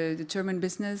the German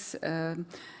business,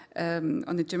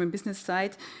 on the German business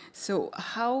side. So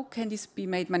how can this be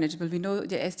made manageable? We know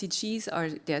the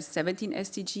SDGs there are 17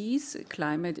 SDGs.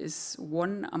 Climate is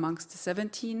one amongst the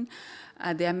 17.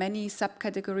 There are many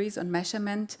subcategories on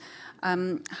measurement.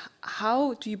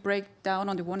 How do you break down,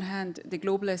 on the one hand, the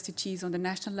global SDGs on the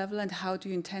national level, and how do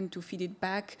you intend to feed it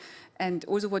back? And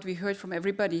also what we heard from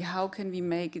everybody, how can we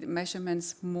make the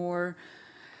measurements more,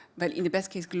 well, in the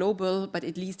best case global, but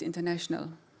at least international?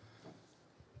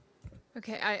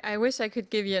 Okay, I wish I could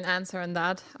give you an answer on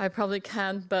that. I probably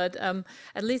can't, but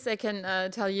at least I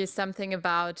can tell you something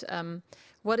about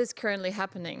what is currently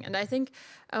happening. And I think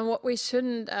what we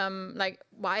shouldn't,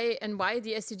 why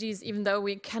the SDGs, even though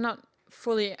we cannot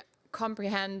fully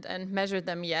comprehend and measure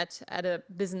them yet at a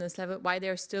business level, why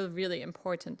they're still really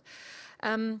important.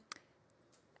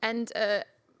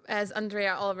 As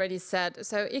Andrea already said,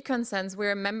 so econsense,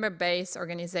 we're a member-based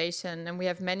organization, and we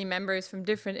have many members from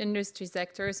different industry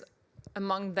sectors.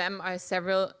 Among them are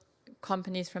several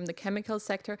companies from the chemical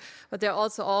sector, but there are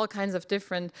also all kinds of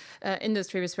different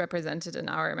industries represented in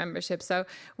our membership. So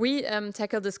we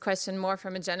tackle this question more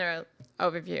from a general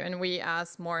overview, and we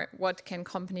ask more, what can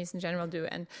companies in general do?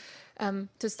 And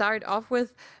to start off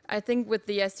with, I think with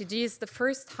the SDGs, the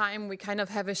first time we kind of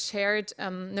have a shared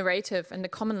narrative and a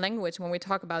common language when we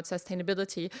talk about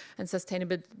sustainability and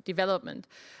sustainable development.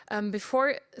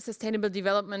 Before sustainable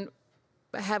development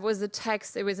was a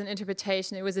text, it was an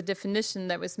interpretation, it was a definition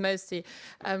that was mostly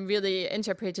really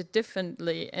interpreted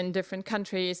differently in different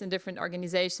countries and different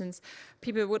organizations.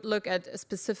 People would look at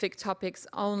specific topics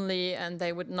only, and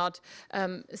they would not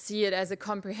see it as a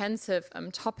comprehensive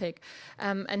topic.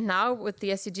 And now with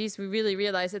the SDGs, we really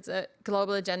realize it's a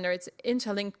global agenda, it's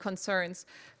interlinked concerns.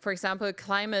 For example,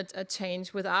 climate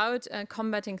change. Without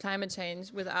combating climate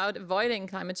change, without avoiding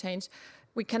climate change,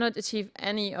 we cannot achieve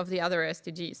any of the other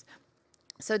SDGs.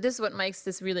 So this is what makes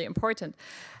this really important.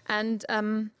 And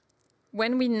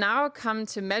when we now come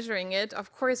to measuring it,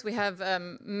 of course, we have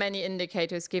many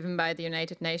indicators given by the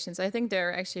United Nations. I think there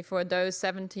are actually, for those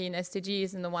 17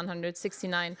 SDGs and the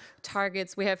 169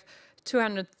 targets, we have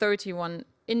 231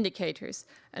 indicators.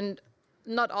 And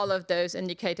not all of those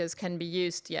indicators can be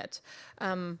used yet.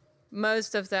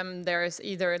 Most of them, there's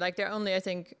either, there are only, I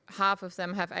think, half of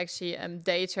them have actually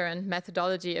data and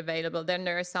methodology available. Then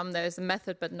there are some, there's a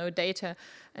method but no data.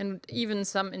 And even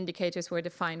some indicators were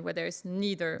defined where there's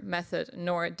neither method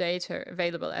nor data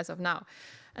available as of now.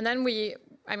 And then we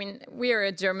are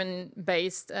a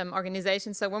German-based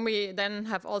organization. So when we then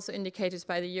have also indicators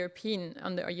by the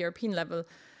on the European level,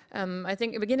 I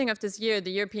think at the beginning of this year,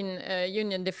 the European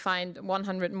Union defined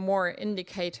 100 more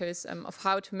indicators of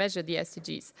how to measure the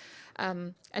SDGs.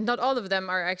 And not all of them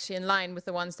are actually in line with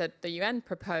the ones that the UN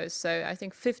proposed. So I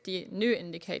think 50 new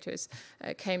indicators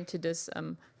came to this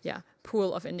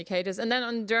pool of indicators. And then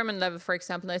on German level, for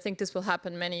example, I think this will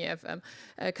happen many of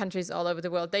countries all over the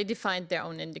world, they defined their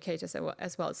own indicators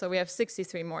as well. So we have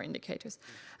 63 more indicators.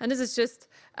 And this is just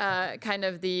kind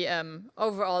of the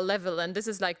overall level, and this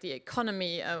is like the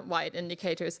economy-wide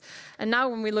indicators. And now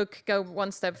when we go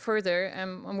one step further,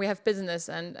 and we have business,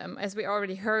 and as we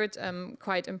already heard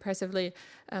quite impressively,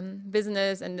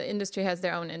 business and the industry has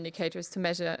their own indicators to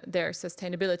measure their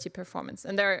sustainability performance.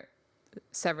 And there are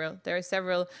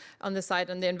several on the side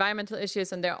on the environmental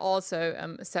issues, and there are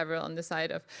also several on the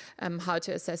side of how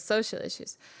to assess social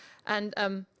issues. And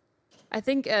I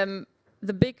think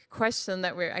the big question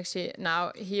that we're actually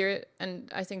now here,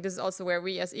 and I think this is also where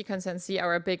we as econsense see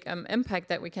our big impact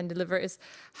that we can deliver, is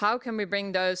how can we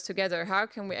bring those together? How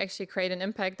can we actually create an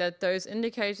impact that those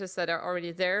indicators that are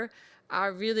already there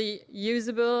are really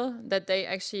usable, that they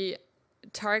actually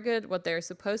target what they're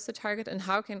supposed to target, and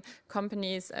how can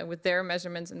companies with their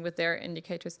measurements and with their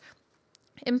indicators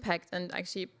impact and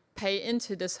actually pay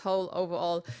into this whole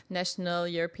overall national,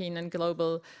 European and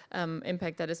global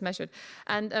impact that is measured.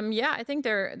 And I think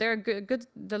there are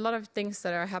a lot of things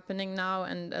that are happening now,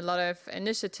 and a lot of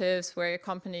initiatives where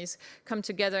companies come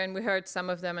together, and we heard some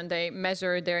of them, and they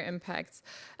measure their impacts.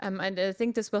 And I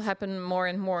think this will happen more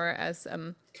and more as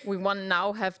we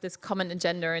now have this common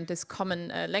agenda and this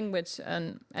common language,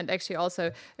 and actually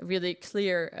also a really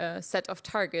clear set of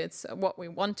targets, what we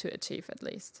want to achieve at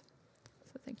least.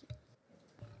 So thank you.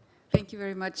 Thank you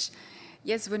very much.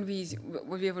 Yes, what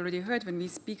we have already heard, when we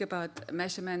speak about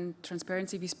measurement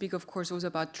transparency, we speak, of course, also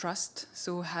about trust.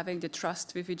 So having the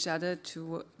trust with each other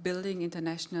to building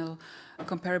international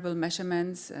comparable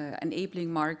measurements,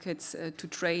 enabling markets to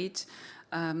trade,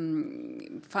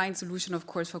 find solution, of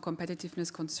course, for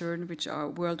competitiveness concern, which are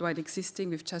worldwide existing.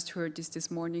 We've just heard this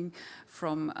morning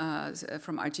from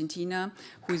Argentina,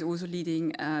 who is also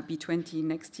leading B20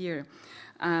 next year.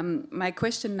 My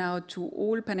question now to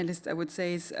all panelists, I would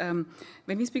say, is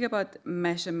when we speak about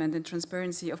measurement and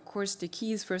transparency, of course, the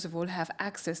key is, first of all, have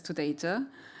access to data.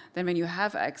 Then when you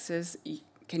have access,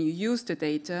 can you use the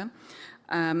data?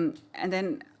 And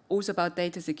then also about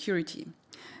data security.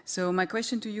 So my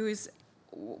question to you is,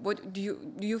 what do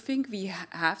you think we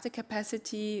have the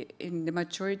capacity in the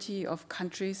majority of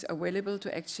countries available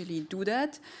to actually do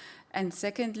that? And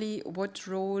secondly, what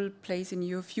role plays in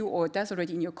your view, or does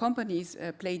already in your companies,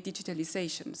 play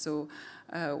digitalization? So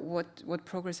what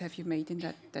progress have you made in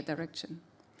that direction?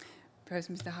 Perhaps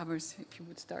Mr. Havers, if you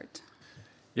would start.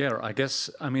 Yeah, I guess,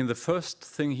 I mean, the first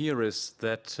thing here is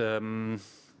that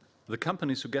the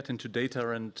companies who get into data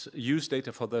and use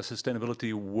data for their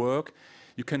sustainability work,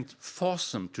 you can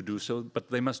force them to do so, but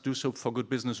they must do so for good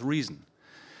business reason.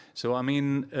 So, I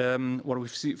mean, what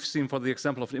we've seen for the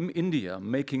example of India,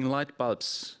 making light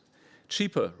bulbs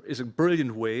cheaper is a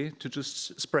brilliant way to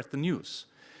just spread the news.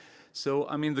 So,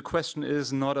 I mean, the question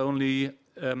is not only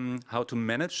how to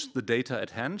manage the data at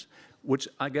hand, which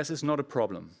I guess is not a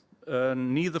problem,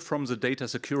 neither from the data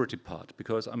security part,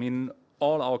 because, I mean,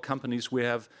 all our companies, we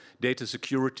have data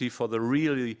security for the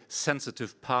really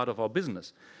sensitive part of our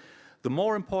business. The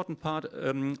more important part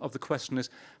of the question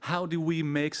is, how do we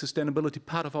make sustainability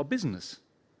part of our business?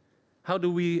 How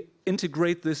do we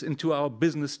integrate this into our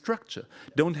business structure?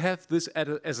 Don't have this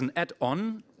as an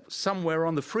add-on somewhere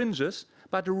on the fringes,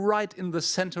 but right in the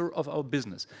center of our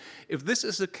business. If this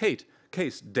is the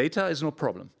case, data is no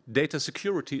problem. Data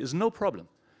security is no problem,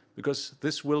 because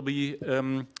this will be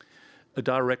a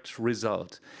direct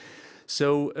result.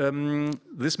 So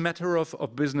this matter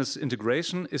of business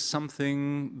integration is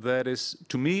something that is,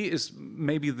 to me, is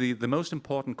maybe the most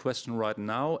important question right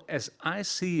now. As I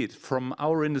see it from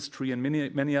our industry and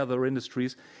many other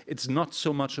industries, it's not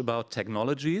so much about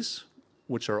technologies,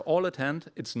 which are all at hand.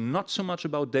 It's not so much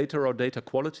about data or data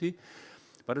quality,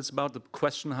 but it's about the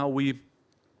question how we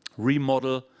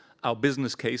remodel our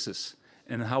business cases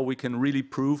and how we can really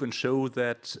prove and show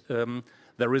that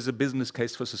there is a business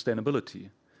case for sustainability.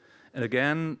 And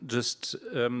again, just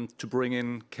to bring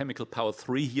in chemical power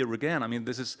 3 here again, I mean,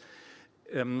 this is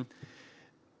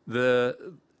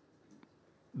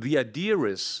the idea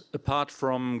is, apart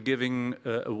from giving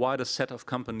a wider set of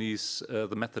companies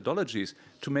the methodologies,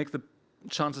 to make the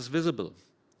chances visible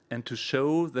and to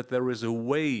show that there is a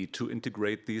way to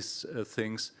integrate these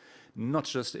things, not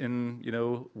just in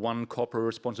one corporate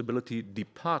responsibility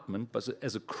department, but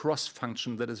as a cross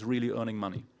function that is really earning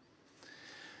money.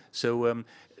 So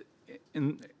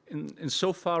in in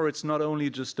so far, it's not only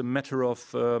just a matter of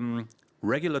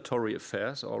regulatory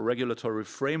affairs or regulatory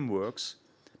frameworks,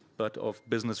 but of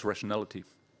business rationality.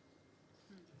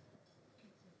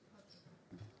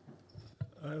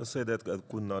 I would say that I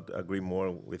could not agree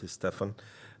more with Stefan.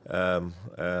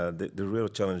 The real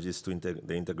challenge is to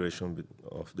the integration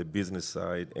of the business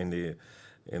side and the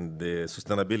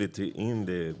sustainability in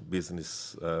the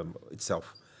business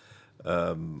itself.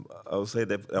 I would say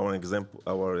that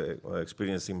our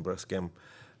experience in Braskem,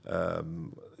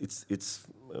 it's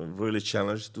really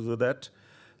challenged to do that.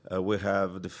 We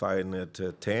have defined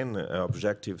 10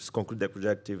 objectives, concrete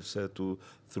objectives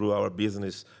through our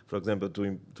business, for example,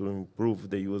 to improve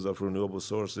the use of renewable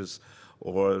sources,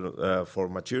 or for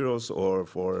materials, or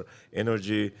for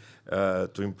energy,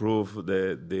 to improve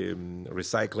the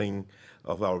recycling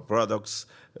of our products,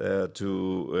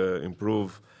 to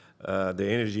improve the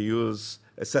energy use,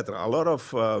 etc. A lot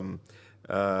of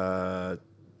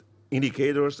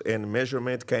indicators and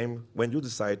measurement came when you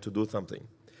decide to do something.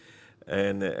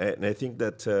 And I think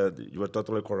that you are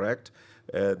totally correct.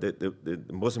 The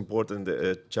most important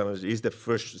challenge is the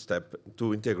first step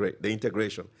to integrate, the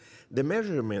integration. The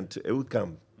measurement, it will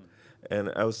come.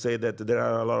 And I would say that there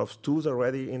are a lot of tools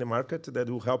already in the market that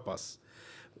will help us.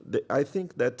 I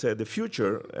think that the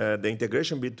future, the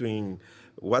integration between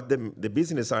what the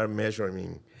business are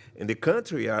measuring and the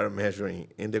country are measuring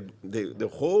and the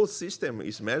whole system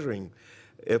is measuring,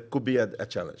 it could be a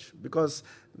challenge, because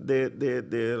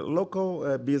the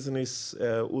local business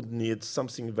would need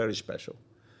something very special.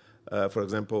 For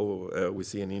example, we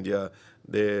see in India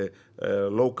the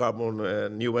low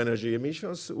carbon new energy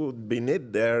emissions would be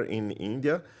needed there in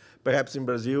India. Perhaps in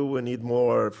Brazil we need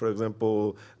more, for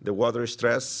example, the water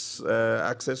stress,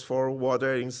 access for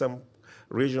water in some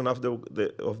region of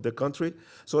the country.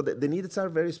 So the needs are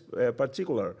very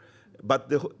particular.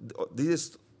 But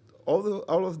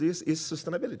all of this is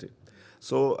sustainability.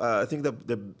 So I think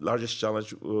the largest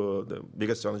challenge, the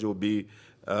biggest challenge will be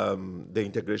the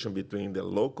integration between the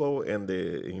local and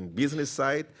the business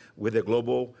side with the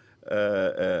global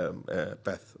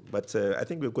path. But I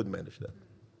think we could manage that.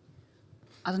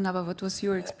 Adanaba, what was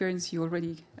your experience? You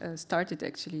already started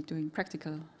actually doing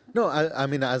practical. No, I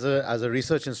mean, as a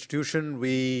research institution,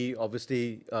 we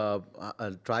obviously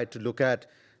try to look at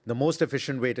the most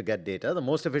efficient way to get data. The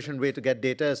most efficient way to get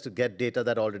data is to get data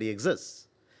that already exists.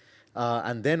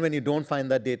 And then when you don't find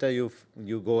that data,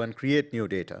 you go and create new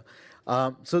data.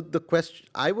 So the question,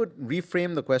 I would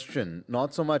reframe the question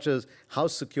not so much as how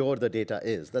secure the data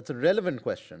is. That's a relevant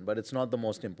question, but it's not the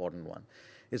most important one.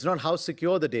 It's not how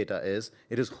secure the data is,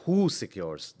 it is who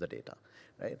secures the data.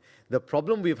 Right? The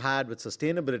problem we've had with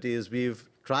sustainability is we've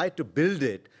tried to build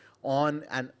it on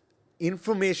an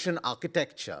information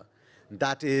architecture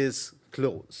that is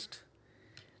closed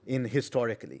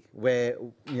historically, where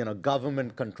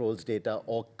government controls data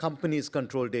or companies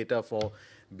control data for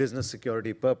business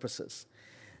security purposes.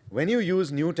 When you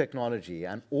use new technology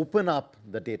and open up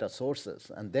the data sources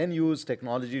and then use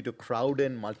technology to crowd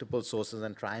in multiple sources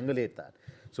and triangulate that.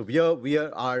 So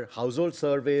our household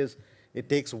surveys, it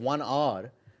takes 1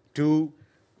 hour to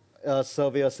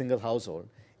survey a single household.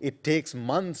 It takes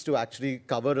months to actually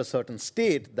cover a certain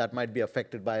state that might be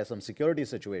affected by some security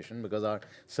situation, because our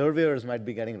surveyors might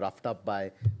be getting roughed up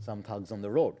by some thugs on the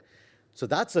road. So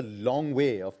that's a long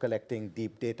way of collecting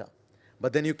deep data.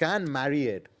 But then you can marry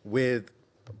it with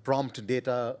prompt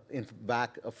data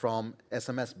back from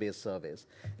SMS-based surveys.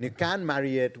 And you can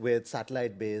marry it with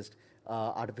satellite-based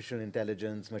artificial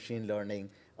intelligence, machine learning,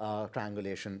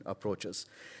 triangulation approaches.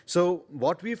 So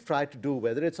what we've tried to do,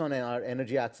 whether it's on our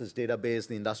energy access database,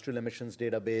 the industrial emissions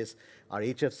database, our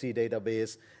HFC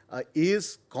database,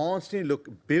 is constantly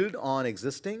build on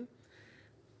existing,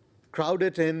 crowd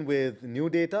it in with new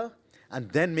data, and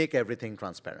then make everything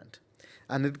transparent.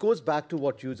 And it goes back to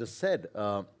what you just said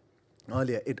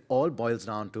earlier. It all boils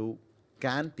down to,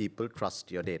 can people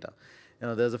trust your data?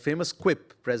 There's a famous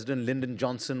quip. President Lyndon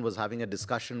Johnson was having a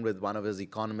discussion with one of his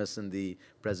economists in the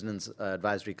President's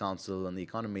Advisory Council on the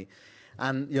economy.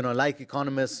 And, like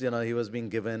economists, he was being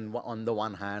given on the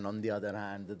one hand, on the other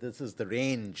hand, that this is the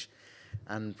range.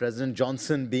 And President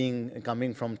Johnson,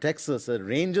 coming from Texas, said,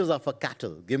 ranges are for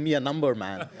cattle. Give me a number,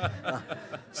 man.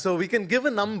 So we can give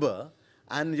a number,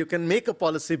 and you can make a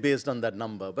policy based on that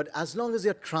number. But as long as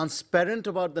you're transparent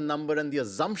about the number and the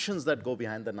assumptions that go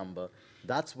behind the number,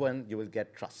 that's when you will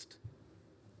get trust.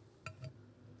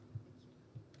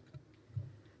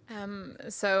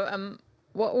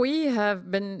 what we have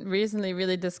been recently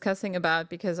really discussing about,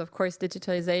 because of course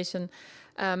digitalization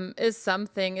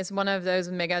is one of those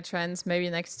mega trends, maybe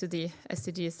next to the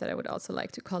SDGs that I would also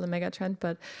like to call a mega trend,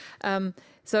 but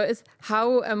so it's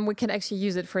how we can actually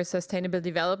use it for sustainable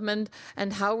development,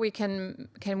 and how we can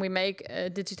we make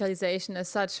digitalization as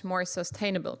such more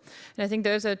sustainable. And I think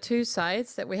those are two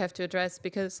sides that we have to address,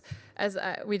 because as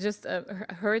we just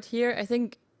heard here, I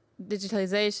think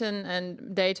digitalization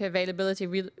and data availability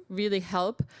really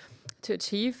help to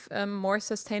achieve more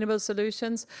sustainable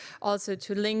solutions, also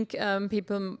to link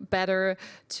people better,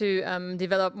 to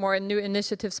develop more new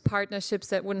initiatives, partnerships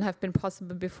that wouldn't have been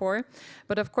possible before.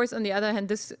 But of course, on the other hand,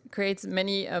 this creates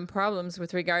many problems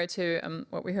with regard to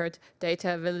what we heard,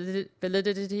 data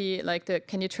validity, like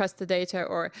can you trust the data,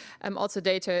 or also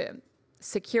data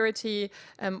security,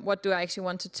 what do I actually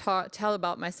want to tell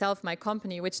about myself, my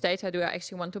company, which data do I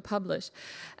actually want to publish.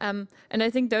 And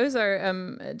I think those are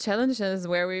challenges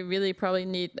where we really probably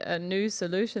need new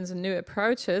solutions and new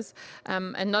approaches,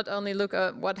 and not only look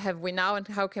at what have we now and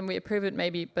how can we improve it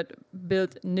maybe, but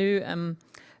build new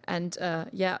and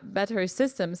better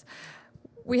systems.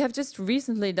 We have just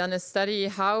recently done a study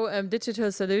how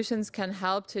digital solutions can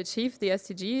help to achieve the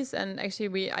SDGs, and actually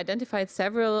we identified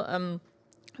several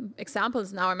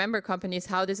examples in our member companies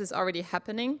how this is already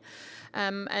happening,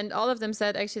 and all of them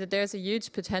said actually that there's a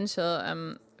huge potential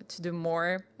to do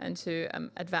more and to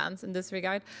advance in this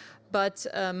regard, but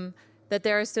that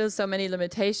there are still so many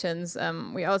limitations.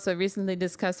 We also recently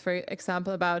discussed, for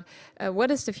example, about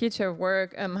what is the future of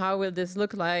work, how will this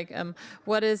look like,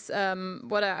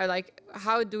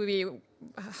 how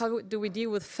do we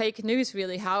deal with fake news,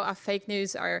 really? How are fake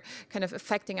news are kind of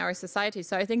affecting our society?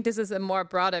 So I think this is a more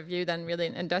broader view than really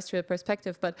an industrial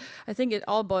perspective, but I think it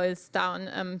all boils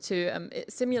down to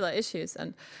similar issues.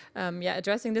 And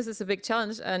addressing this is a big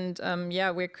challenge. And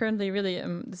we're currently really,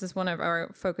 this is one of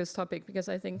our focus topics, because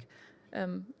I think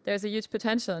there's a huge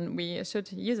potential and we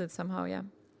should use it somehow,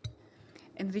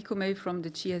 Enrico, maybe from the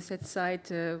GIZ side,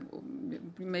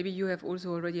 maybe you have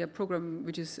also already a program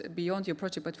which is beyond your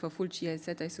project, but for full GIZ,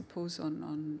 I suppose,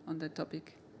 on that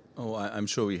topic. Oh, I'm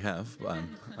sure we have.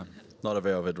 I'm not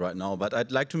aware of it right now, but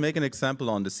I'd like to make an example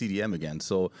on the CDM again.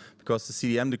 So, because the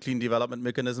CDM, the Clean Development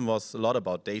Mechanism, was a lot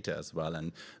about data as well,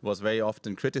 and was very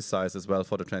often criticized as well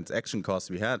for the transaction costs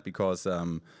we had, because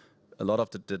a lot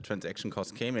of the transaction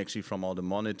costs came actually from all the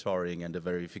monitoring and the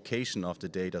verification of the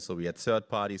data. So we had third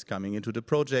parties coming into the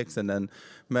projects and then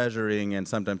measuring, and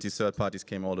sometimes these third parties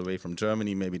came all the way from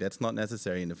Germany. Maybe that's not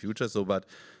necessary in the future. So, but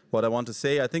what I want to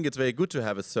say, I think it's very good to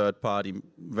have a third party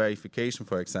verification,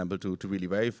 for example, to really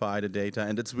verify the data.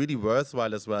 And it's really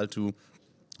worthwhile as well to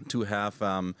have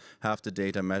the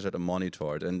data measured and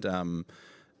monitored. And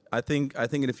I think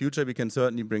in the future we can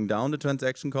certainly bring down the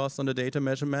transaction costs on the data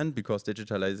measurement, because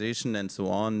digitalization and so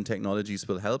on technologies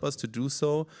will help us to do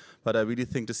so. But I really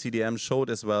think the CDM showed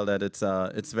as well that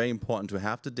it's very important to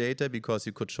have the data, because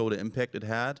you could show the impact it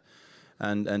had,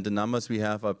 and the numbers we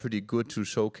have are pretty good to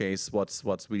showcase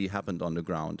what's really happened on the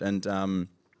ground. And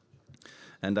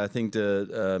I think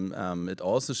it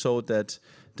also showed that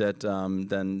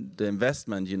then the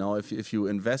investment, if you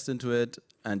invest into it,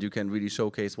 and you can really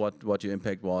showcase what your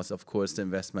impact was, of course the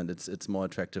investment, it's more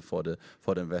attractive for the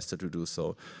investor to do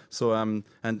so. So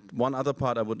and one other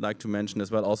part I would like to mention as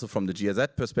well, also from the GIZ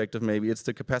perspective, maybe it's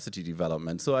the capacity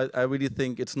development. So I really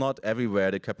think it's not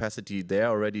everywhere the capacity there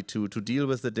already to deal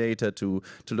with the data, to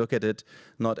look at it.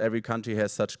 Not every country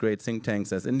has such great think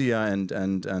tanks as India,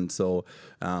 and so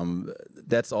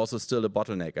that's also still a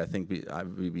bottleneck I think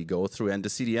we go through. And the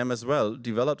CDM as well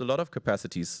developed a lot of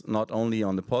capacities, not only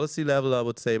on the policy level, I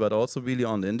would say, but also really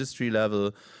on the industry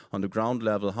level, on the ground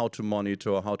level, how to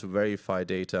monitor, how to verify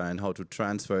data, and how to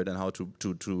transfer it, and how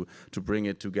to bring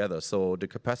it together. So the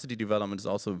capacity development is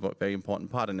also a very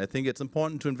important part, and I think it's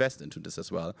important to invest into this as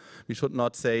well. We should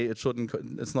not say it's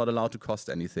not allowed to cost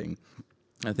anything.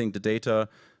 I think the data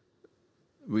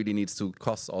really needs to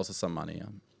cost also some money.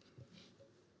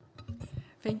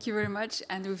 Thank you very much.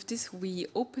 And with this, we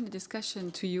open the discussion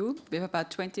to you. We have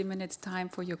about 20 minutes time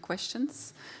for your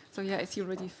questions. So I see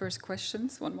already first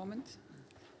questions. One moment.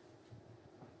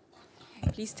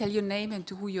 Please tell your name and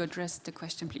to who you address the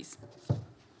question, please.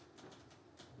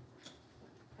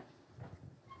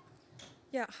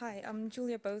 Yeah, hi, I'm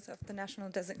Julia Both of the National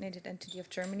Designated Entity of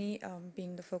Germany,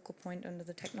 being the focal point under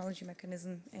the technology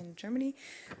mechanism in Germany.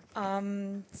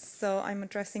 So I'm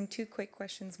addressing two quick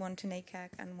questions, one to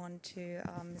NACAC and one to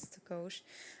Mr. Ghosh.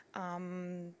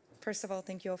 First of all,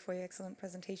 thank you all for your excellent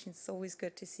presentations. It's always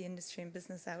good to see industry and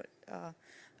business out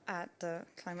at the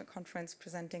climate conference,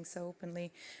 presenting so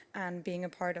openly and being a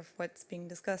part of what's being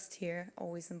discussed here.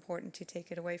 Always important to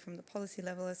take it away from the policy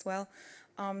level as well.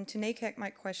 To NACEC, my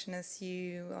question is,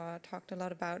 you talked a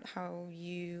lot about how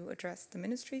you address the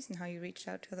ministries and how you reached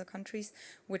out to other countries,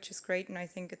 which is great, and I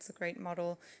think it's a great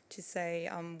model to say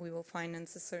we will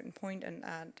finance a certain point, and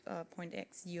at point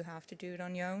X you have to do it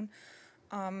on your own.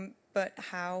 But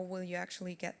how will you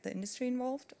actually get the industry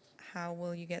involved? How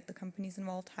will you get the companies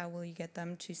involved? How will you get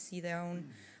them to see their own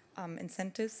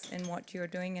incentives in what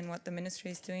you're doing and what the ministry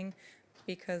is doing?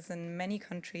 Because in many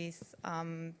countries,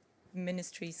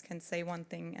 ministries can say one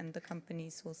thing and the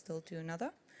companies will still do another.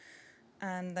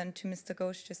 And then to Mr.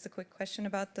 Ghosh, just a quick question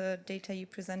about the data you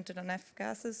presented on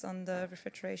F-gases on the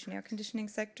refrigeration air conditioning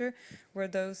sector. Were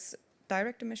those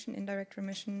direct emission, indirect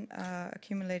emission,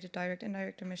 accumulated direct,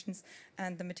 indirect emissions,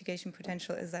 and the mitigation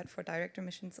potential, is that for direct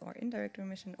emissions or indirect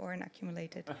emission or an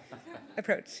accumulated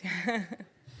approach?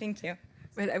 Thank you.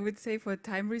 Well, I would say for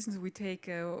time reasons, we take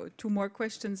 2 more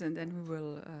questions and then we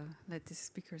will let the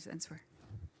speakers answer.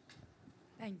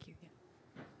 Thank you.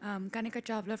 Kanika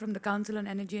Chawla from the Council on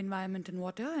Energy, Environment and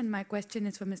Water, and my question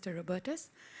is for Mr.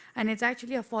 Rubertus. And it's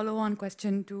actually a follow-on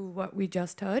question to what we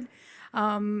just heard.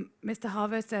 Mr.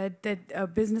 Harvey said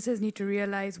that businesses need to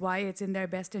realize why it's in their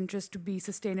best interest to be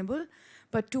sustainable,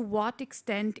 but to what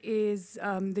extent is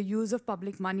the use of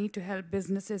public money to help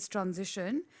businesses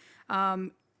transition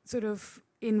sort of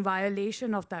in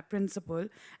violation of that principle,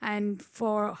 and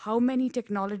for how many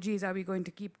technologies are we going to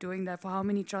keep doing that? For how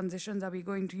many transitions are we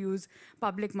going to use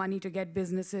public money to get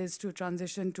businesses to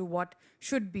transition to what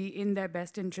should be in their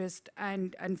best interest,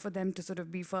 and for them to sort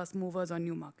of be first movers on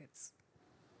new markets?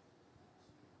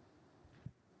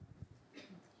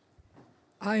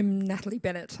 I'm Natalie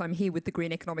Bennett. I'm here with the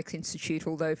Green Economics Institute,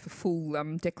 although for full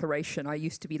declaration, I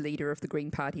used to be leader of the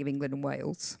Green Party of England and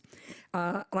Wales.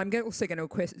 And I'm also going to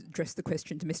address the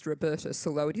question to Mr. Rubertus,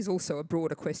 although it is also a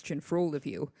broader question for all of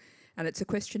you. And it's a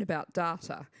question about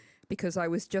data, because I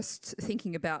was just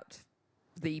thinking about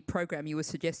the program you were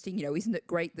suggesting. You know, isn't it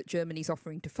great that Germany's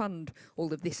offering to fund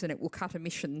all of this and it will cut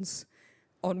emissions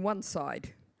on one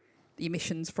side, the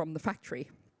emissions from the factory?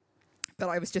 But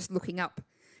I was just looking up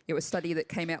a study that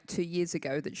came out 2 years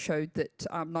ago that showed that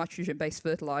nitrogen-based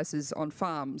fertilisers on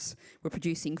farms were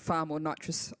producing far more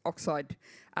nitrous oxide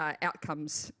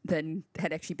outcomes than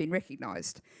had actually been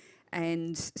recognised.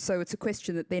 And so it's a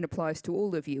question that then applies to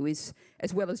all of you, is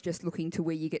as well as just looking to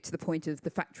where you get to the point of the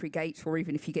factory gate, or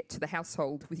even if you get to the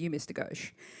household with you, Mr.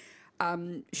 Ghosh,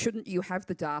 shouldn't you have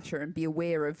the data and be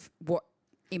aware of what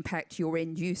impact your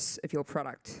end use of your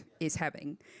product is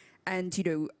having? And, you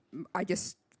know, I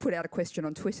just put out a question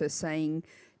on Twitter saying,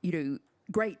 you know,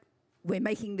 great, we're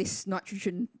making this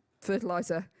nitrogen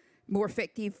fertiliser more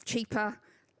effective, cheaper,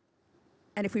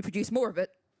 and if we produce more of it,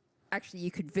 actually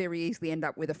you could very easily end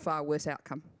up with a far worse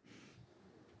outcome.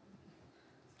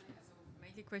 So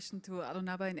maybe a question to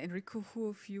Arunaba and Enrico. Who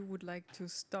of you would like to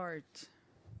start?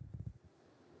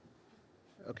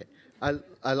 Okay,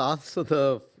 I'll answer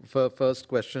the first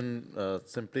question.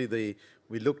 Simply,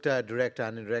 we looked at direct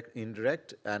and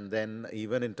indirect, and then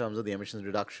even in terms of the emissions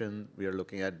reduction, we are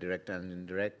looking at direct and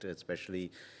indirect,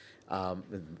 especially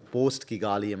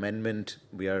post-Kigali amendment.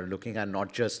 We are looking at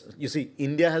not just, you see,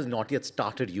 India has not yet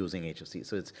started using HFC.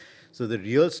 So the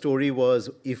real story was,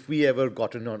 if we ever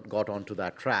got onto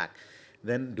that track,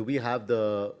 then do we have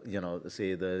the, you know,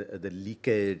 say the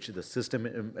leakage, the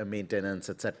system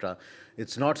maintenance, etc.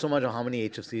 It's not so much how many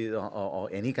HFC or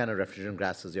any kind of refrigerant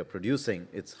gases you're producing,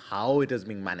 it's how it is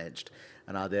being managed,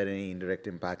 and are there any indirect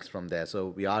impacts from there. So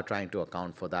we are trying to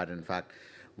account for that. In fact,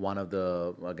 one of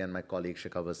the, again, my colleague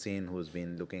Shikha Vasin, who's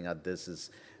been looking at this, is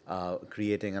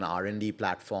creating an R&D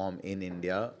platform in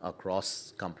India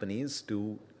across companies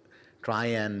to try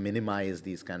and minimize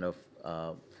these kind of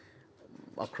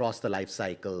across the life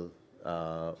cycle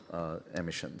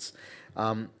emissions.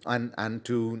 And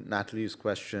to Natalie's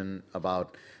question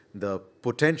about the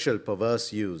potential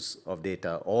perverse use of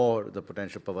data or the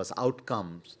potential perverse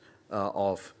outcomes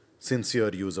of sincere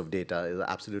use of data is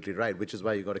absolutely right, which is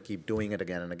why you've got to keep doing it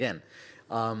again and again.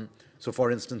 So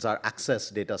for instance, our access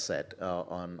data set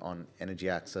on energy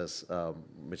access,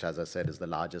 which as I said is the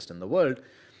largest in the world,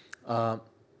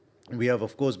 we have,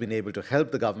 of course, been able to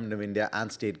help the government of India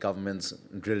and state governments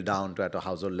drill down to at a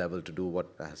household level to do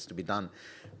what has to be done.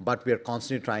 But we are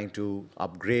constantly trying to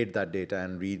upgrade that data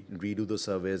and redo the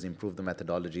surveys, improve the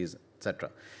methodologies, etc.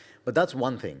 But that's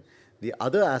one thing. The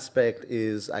other aspect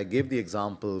is, I gave the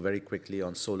example very quickly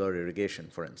on solar irrigation,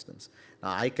 for instance.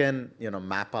 Now, I can, you know,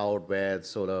 map out where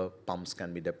solar pumps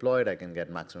can be deployed. I can get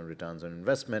maximum returns on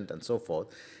investment and so forth.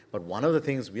 But one of the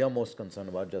things we are most concerned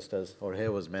about, just as Jorge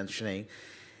was mentioning,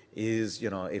 is,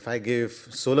 if I give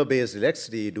solar-based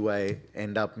electricity, do I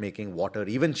end up making water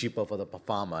even cheaper for the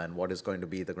farmer, and what is going to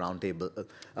be the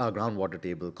groundwater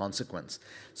table consequence?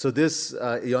 So this,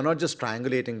 you're not just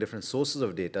triangulating different sources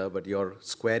of data, but you're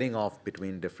squaring off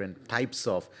between different types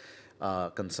of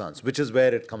concerns, which is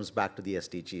where it comes back to the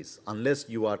SDGs. Unless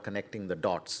you are connecting the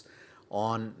dots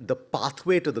on the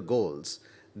pathway to the goals,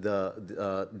 then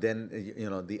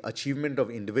the achievement of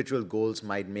individual goals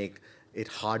might make it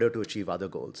harder to achieve other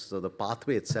goals. So the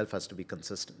pathway itself has to be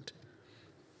consistent.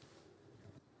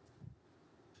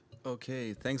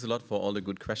 Okay, thanks a lot for all the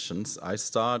good questions. I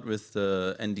start with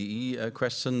the NDE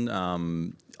question.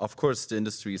 Of course, the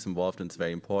industry is involved and it's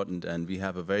very important, and we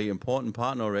have a very important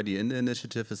partner already in the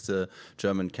initiative, is the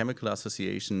German Chemical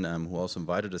Association, who also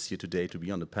invited us here today to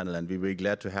be on the panel, and we're very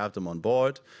glad to have them on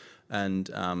board. And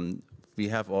we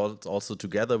have also,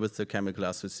 together with the Chemical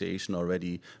Association,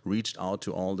 already reached out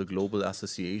to all the global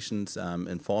associations,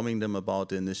 informing them about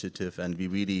the initiative, and we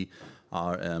really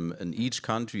are in each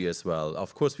country as well.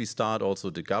 Of course, we start also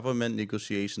the government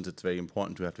negotiations. It's very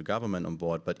important to have the government on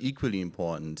board, but equally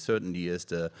important certainly is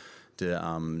to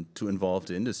involve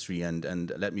the industry.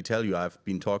 And let me tell you, I've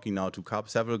been talking now to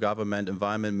several government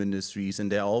environment ministries,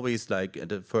 and they're always like at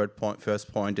the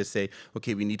first point, they say,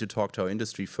 okay, we need to talk to our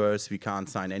industry first. We can't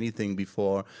sign anything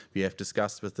before we have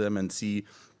discussed with them and see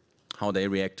how they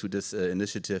react to this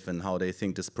initiative and how they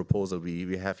think this proposal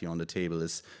we have here on the table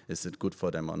is it good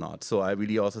for them or not. So I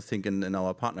really also think in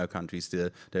our partner countries,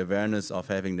 the awareness of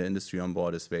having the industry on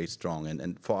board is very strong,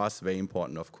 and for us, very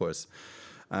important, of course.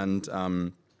 And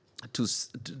to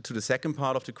the second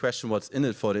part of the question, what's in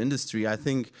it for the industry, I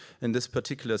think in this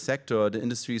particular sector, the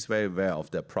industry is very aware of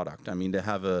their product. I mean, they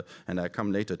have and I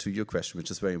come later to your question,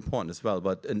 which is very important as well,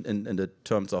 but in the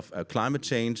terms of climate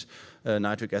change,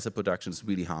 nitric acid production is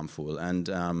really harmful.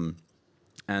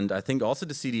 And I think also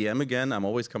the CDM, again, I'm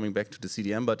always coming back to the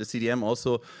CDM, but the CDM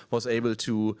also was able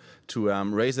to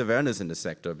raise awareness in the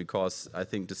sector, because I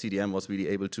think the CDM was really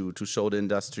able to show the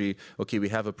industry, okay, we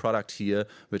have a product here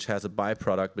which has a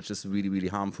byproduct which is really, really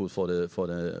harmful for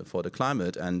the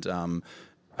climate. And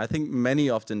I think many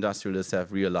of the industrialists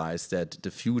have realized that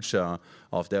the future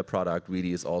of their product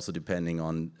really is also depending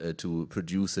on to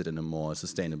produce it in a more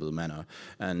sustainable manner.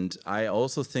 And I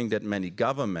also think that many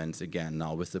governments, again,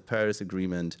 now with the Paris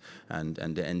Agreement and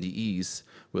the NDCs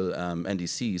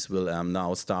will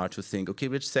now start to think, okay,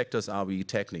 which sectors are we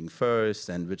tackling first,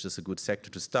 and which is a good sector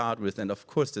to start with? And of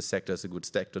course, this sector is a good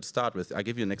sector to start with. I'll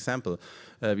give you an example.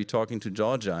 We're talking to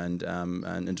Georgia, and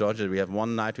in Georgia we have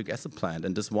one nitric acid plant,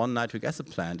 and this one nitric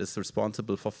acid plant is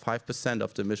responsible for 5%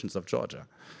 of the emissions of Georgia.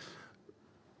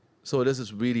 So this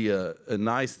is really a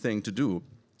nice thing to do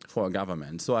for a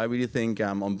government. So I really think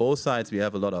on both sides we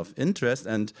have a lot of interest,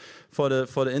 and for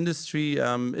the industry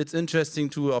it's interesting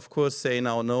to, of course, say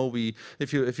now, no,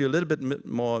 if you're a little bit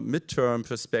more midterm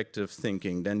perspective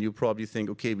thinking, then you probably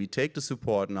think, okay, we take the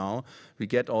support now, we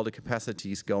get all the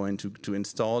capacities going to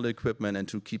install the equipment and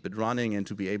to keep it running and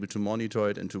to be able to monitor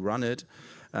it and to run it.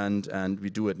 And we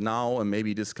do it now, and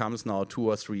maybe this comes now 2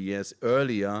 or 3 years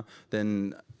earlier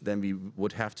than we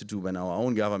would have to do when our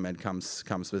own government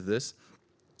comes with this.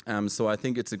 So I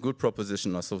think it's a good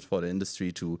proposition also for the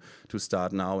industry to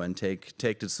start now and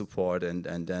take the support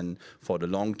and then for the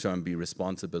long term be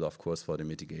responsible, of course, for the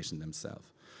mitigation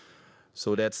themselves.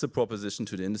 So that's the proposition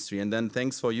to the industry. And then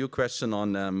thanks for your question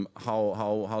on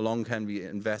how long can we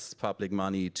invest public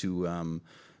money to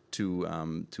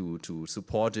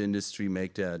support the industry,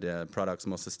 make their products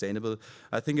more sustainable.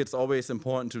 I think it's always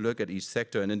important to look at each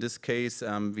sector, and in this case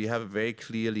we have a very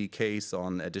clearly case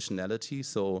on additionality.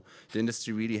 So the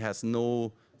industry really has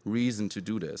no reason to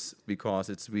do this, because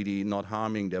it's really not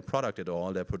harming their product at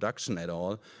all, their production at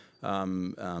all.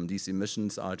 These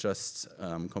emissions are just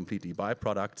completely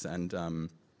byproducts, and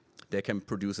they can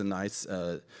produce a nice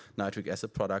nitric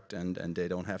acid product, and they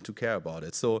don't have to care about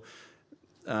it. So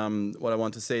what I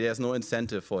want to say, there's no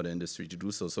incentive for the industry to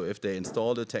do so. So if they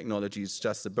install the technology, it's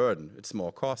just a burden. It's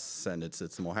more costs, and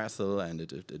it's more hassle, and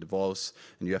it evolves,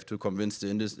 and you have to convince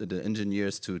the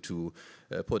engineers to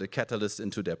put a catalyst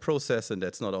into their process, and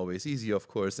that's not always easy, of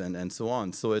course, and so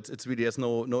on. So it's really, there's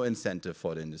no incentive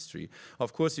for the industry.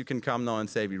 Of course, you can come now and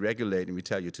say we regulate and we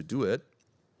tell you to do it.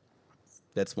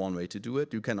 That's one way to do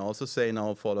it. You can also say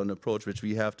now follow an approach which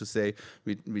we have to say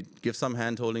we give some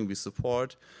hand-holding, we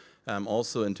support,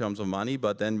 also in terms of money,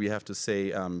 but then we have to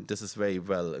say this is very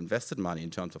well invested money in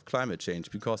terms of climate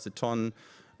change, because the ton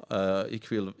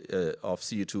of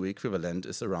CO2 equivalent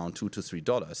is around $2 to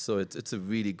 $3. So it's a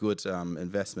really good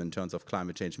investment in terms of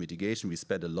climate change mitigation. We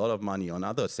spend a lot of money on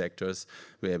other sectors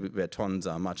where tons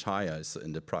are much higher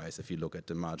in the price if you look at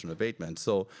the marginal abatement.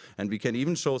 So, and we can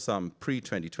even show some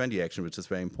pre-2020 action, which is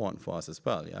very important for us as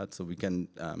well. Yeah, so we can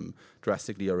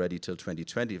drastically already till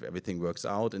 2020, if everything works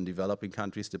out in developing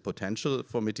countries, the potential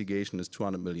for mitigation is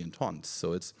 200 million tons.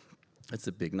 So it's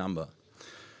a big number.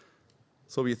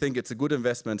 So we think it's a good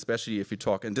investment, especially if you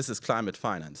talk, and this is climate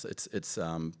finance. It's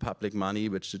public money,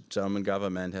 which the German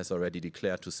government has already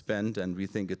declared to spend, and we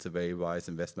think it's a very wise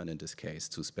investment in this case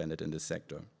to spend it in this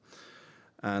sector.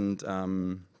 And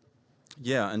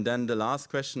yeah, and then the last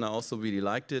question, I also really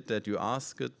liked it that you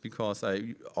asked it, because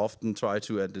I often try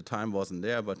to, at the time wasn't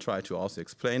there, but try to also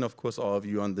explain, of course, our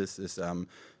view on this is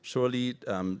surely,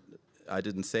 I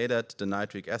didn't say that, the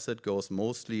nitric acid goes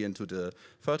mostly into the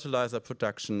fertilizer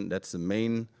production. That's the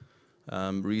main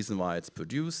reason why it's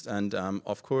produced. And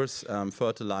of course,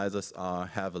 fertilizers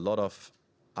have a lot of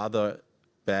other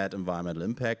bad environmental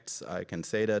impacts. I can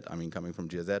say that. I mean, coming from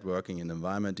GZ, working in the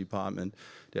environment department,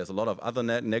 there's a lot of other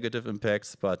negative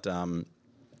impacts. But on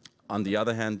the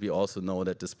other hand, we also know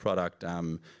that this product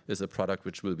is a product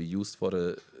which will be used for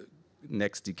the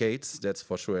next decades. That's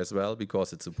for sure as well,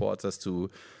 because it supports us to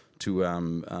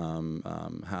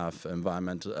have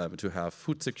environmental, to have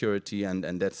food security,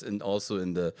 and that's also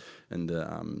in the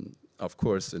of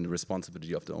course in the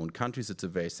responsibility of the own countries. It's a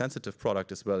very sensitive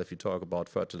product as well if you talk about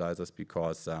fertilizers,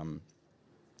 because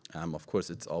of course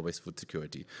it's always food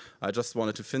security. I just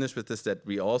wanted to finish with this, that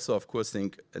we also of course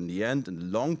think in the end, in the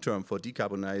long term, for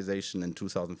decarbonization in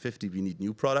 2050, we need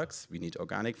new products, we need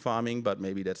organic farming, but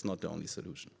maybe that's not the only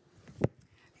solution.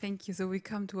 Thank you. So we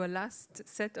come to a last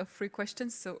set of 3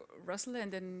 questions. So Russell,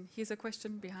 and then here's a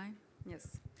question behind. Yes.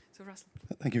 So Russell.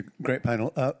 Thank you. Great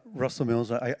panel. Russell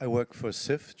Mills. I work for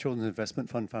CIF, Children's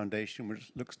Investment Fund Foundation,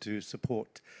 which looks to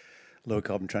support low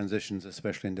carbon transitions,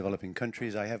 especially in developing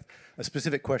countries. I have a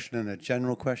specific question and a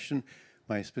general question.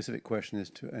 My specific question is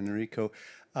to Enrico.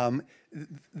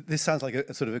 This sounds like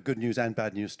a sort of a good news and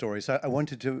bad news story. So I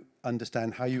wanted to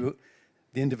understand how the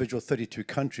individual 32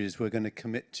 countries were going to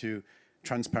commit to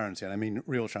transparency, and I mean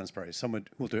real transparency. Some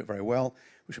will do it very well,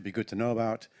 which would be good to know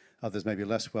about. Others maybe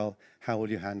less well. How will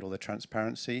you handle the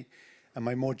transparency? And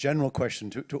my more general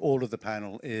question to all of the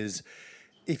panel is,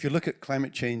 if you look at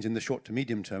climate change in the short to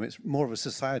medium term, it's more of a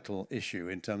societal issue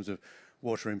in terms of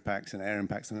water impacts and air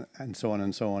impacts and so on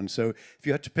and so on. So if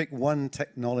you had to pick one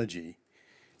technology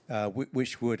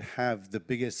which would have the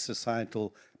biggest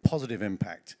societal positive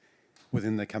impact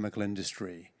within the chemical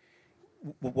industry,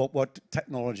 what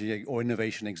technology or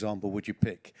innovation example would you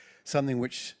pick? Something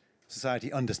which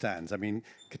society understands. I mean,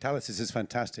 catalysis is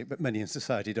fantastic, but many in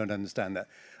society don't understand that.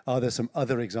 Are there some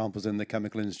other examples in the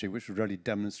chemical industry which would really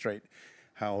demonstrate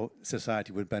how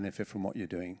society would benefit from what you're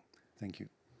doing? Thank you.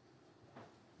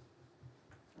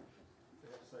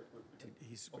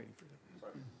 He's waiting for them.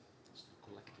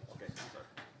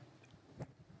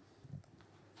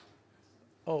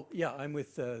 Oh, yeah, I'm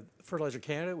with Fertilizer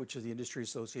Canada, which is the industry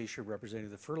association representing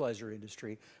the fertilizer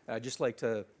industry. I'd just like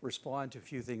to respond to a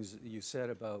few things that you said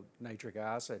about nitric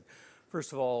acid.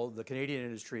 First of all, the Canadian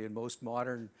industry and most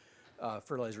modern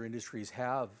fertilizer industries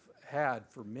have had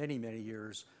for many, many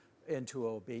years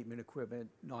N2O abatement equipment,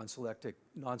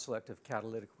 non-selective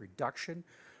catalytic reduction,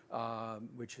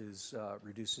 which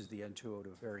reduces the N2O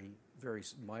to a very, very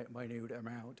minute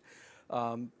amount.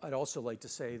 I'd also like to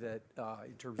say that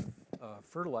in terms of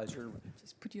fertilizer,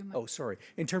 just put your mic. Oh, sorry.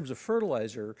 In terms of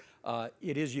fertilizer,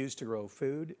 it is used to grow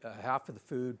food. Half of the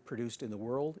food produced in the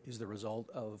world is the result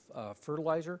of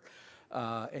fertilizer.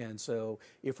 And so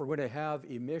if we're going to have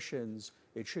emissions,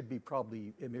 it should be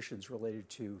probably emissions related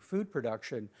to food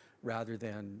production rather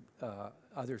than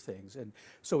other things. And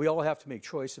so we all have to make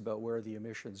choice about where the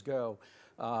emissions go.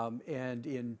 And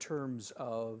in terms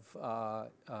of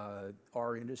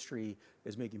our industry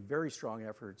is making very strong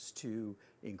efforts to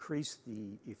increase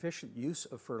the efficient use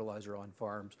of fertilizer on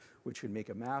farms, which would make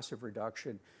a massive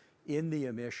reduction in the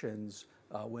emissions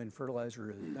when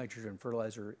nitrogen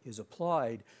fertilizer is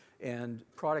applied. And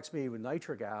products made with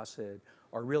nitric acid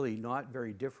are really not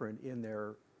very different in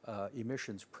their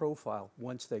emissions profile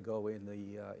once they go in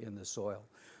the soil.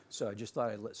 So I just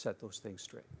thought I'd set those things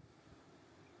straight.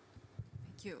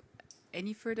 Thank you.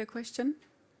 Any further question?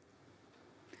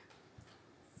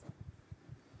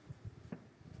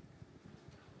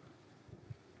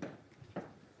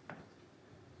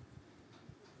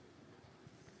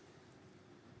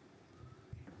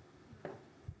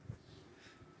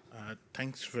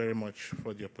 Thanks very much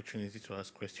for the opportunity to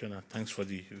ask questions, and thanks for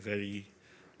the very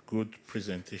good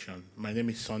presentation. My name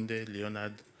is Sunday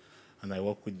Leonard and I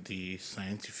work with the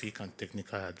Scientific and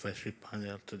Technical Advisory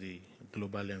Panel to the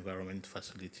Global Environment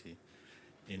Facility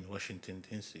in Washington,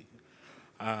 D.C.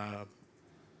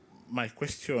 My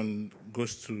question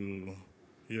goes to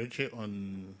Jorge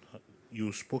on,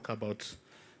 you spoke about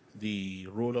the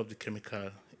role of the chemical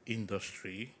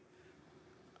industry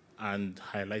and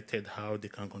highlighted how they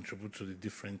can contribute to the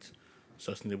different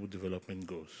sustainable development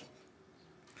goals.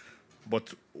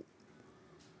 But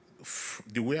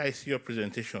the way I see your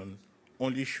presentation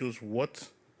only shows what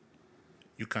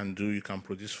you can do. You can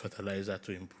produce fertilizer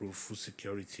to improve food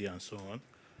security and so on.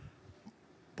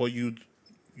 But you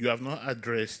have not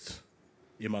addressed,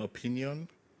 in my opinion,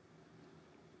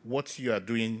 what you are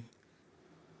doing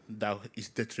that is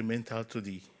detrimental to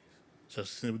the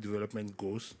sustainable development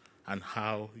goals and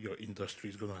how your industry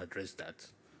is going to address that.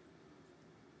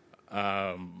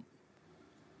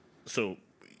 So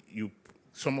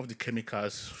some of the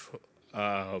chemicals,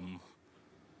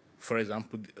 for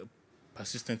example,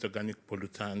 persistent organic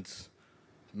pollutants,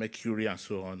 mercury and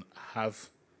so on, have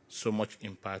so much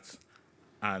impact,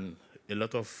 and a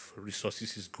lot of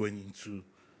resources is going into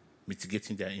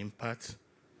mitigating their impact.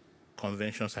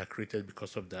 Conventions are created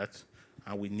because of that,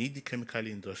 and we need the chemical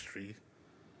industry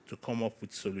to come up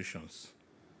with solutions.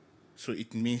 So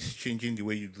it means changing the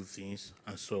way you do things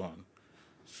and so on.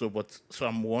 So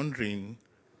I'm wondering,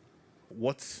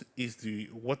 what is the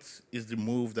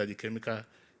move that the chemical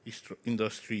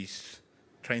industry is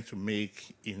trying to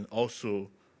make in also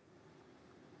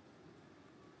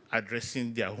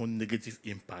addressing their own negative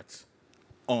impact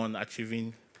on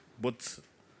achieving both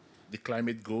the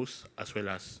climate goals as well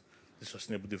as the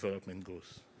sustainable development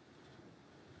goals?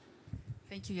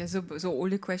 Thank you. Yeah, so all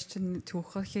the question to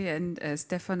Jorge and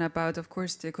Stefan about, of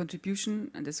course, the contribution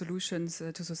and the solutions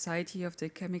to society of the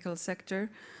chemical sector,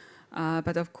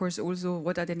 but of course also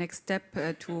what are the next steps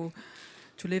to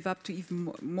live up to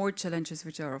even more challenges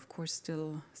which are, of course,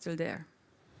 still there.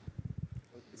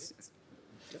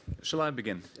 Shall I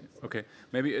begin? Okay.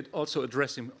 Maybe it also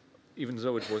addressing, even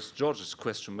though it was George's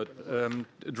question, but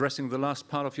addressing the last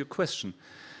part of your question.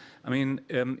 I mean,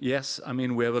 yes, I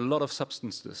mean, we have a lot of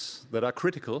substances that are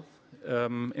critical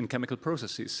in chemical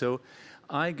processes. So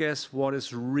I guess what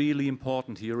is really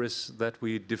important here is that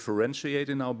we differentiate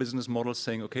in our business model,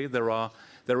 saying, okay,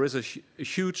 there is a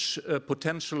huge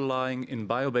potential lying in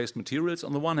bio-based materials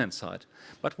on the one hand side,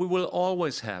 but we will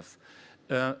always have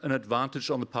an advantage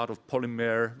on the part of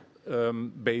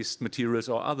polymer-based materials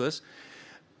or others.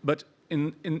 But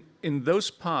in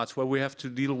those parts where we have to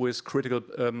deal with critical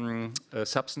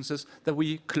substances, that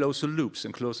we close the loops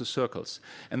and close the circles.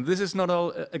 And this is not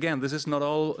all, again, this is not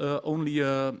all only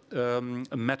a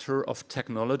matter of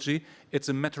technology, it's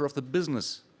a matter of the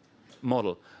business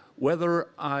model. Whether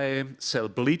I sell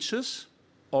bleaches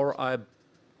or I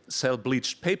sell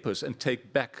bleached papers and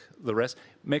take back the rest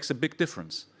makes a big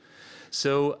difference.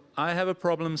 So I have a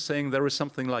problem saying there is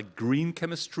something like green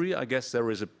chemistry. I guess there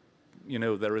is a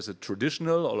there is a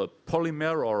traditional or a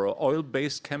polymer or an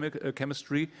oil-based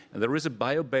chemistry, and there is a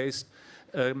bio-based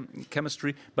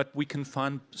chemistry, but we can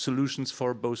find solutions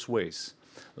for both ways.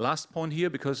 Last point here,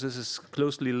 because this is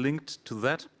closely linked to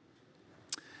that,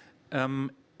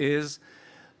 is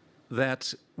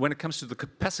that when it comes to the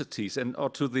capacities and or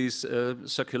to these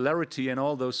circularity and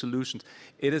all those solutions,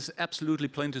 it is absolutely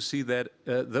plain to see that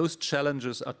those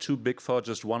challenges are too big for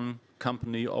just one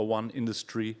company or one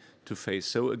industry to face.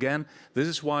 So again, this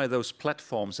is why those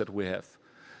platforms that we have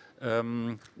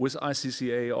with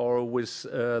ICCA or with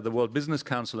the World Business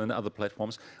Council and other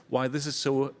platforms, why this is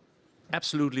so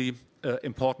absolutely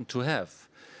important to have,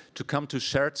 to come to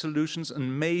shared solutions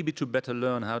and maybe to better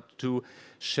learn how to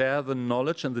share the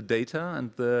knowledge and the data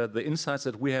and the insights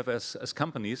that we have as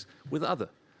companies with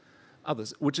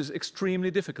others, which is extremely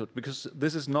difficult because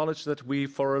this is knowledge that we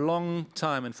for a long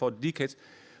time and for decades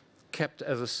kept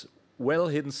as a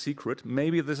well-hidden secret.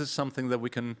 Maybe this is something that we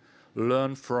can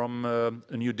learn from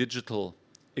a new digital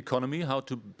economy, how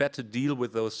to better deal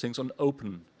with those things on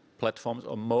open platforms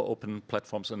or more open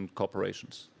platforms and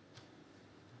corporations.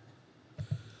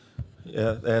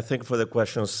 Yeah, thank you for the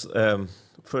questions.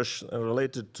 First,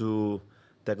 related to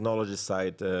technology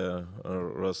side,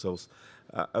 Russell,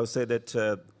 I would say that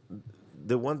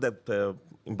the one that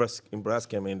in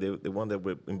Braskem, and the one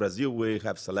that in Brazil we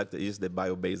have selected is the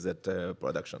bio-based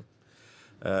production.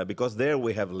 Because there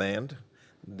we have land,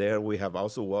 there we have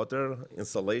also water,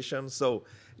 insulation, so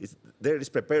there is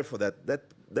prepared for that.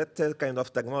 That kind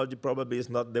of technology probably is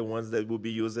not the ones that will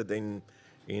be used in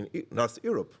North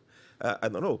Europe. I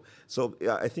don't know. So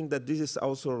I think that this is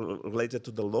also related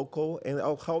to the local and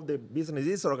how the business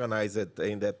is organized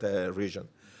in that region.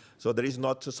 So there is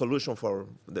not a solution for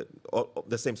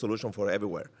the same solution for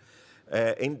everywhere.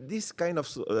 In this kind of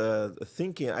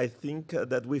thinking, I think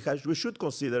that we should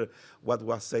consider what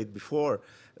was said before,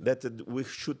 that we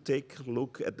should take a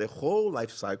look at the whole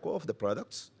life cycle of the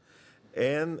products,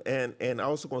 and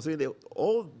also consider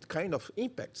all kind of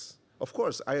impacts. Of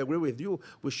course, I agree with you.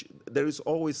 There is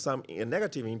always some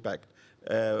negative impact.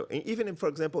 Even, for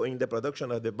example, in the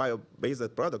production of the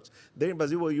bio-based products, there in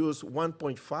Brazil we use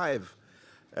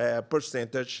 1.5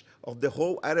 percentage of the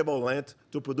whole arable land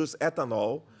to produce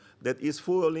ethanol that is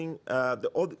fueling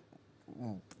all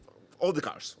the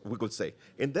cars, we could say.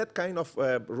 And that kind of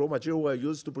raw material are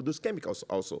used to produce chemicals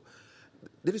also.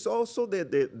 There is also the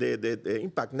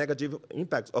negative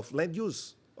impacts of land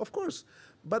use, of course.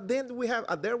 But then we have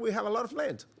a lot of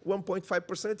land.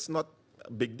 1.5% is not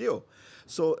a big deal.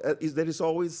 So there is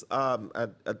always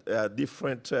a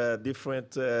different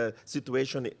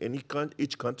situation in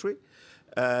each country.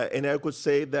 And I could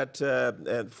say that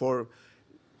for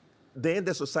then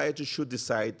the society should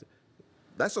decide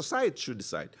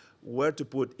where to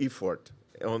put effort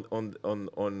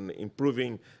on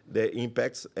improving the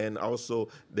impacts and also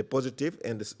the positive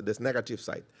and the negative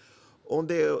side. On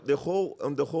the whole,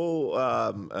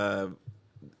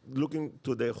 looking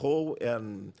to the whole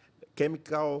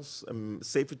chemicals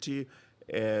safety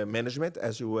management,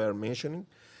 as you were mentioning,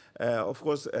 of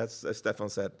course, as Stefan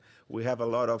said, we have a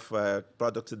lot of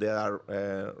products that are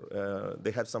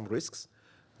they have some risks.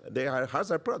 They are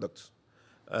hazard products,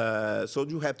 so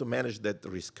you have to manage that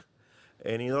risk.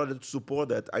 And in order to support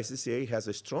that, ICCA has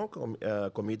a strong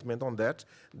commitment on that.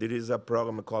 There is a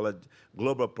program called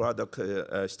Global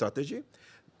Product Strategy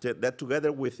that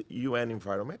together with UN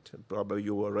Environment, probably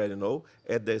you already know,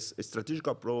 at this strategic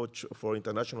approach for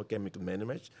international chemical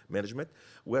management,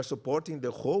 we are supporting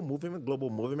the whole movement, global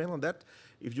movement on that.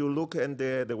 If you look at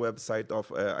the website of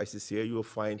ICCA, you will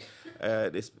find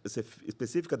a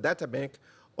specific data bank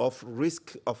of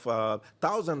risk of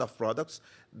thousands of products.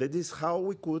 That is how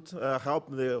we could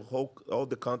help all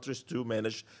the countries to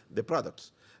manage the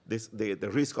products, the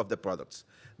risk of the products.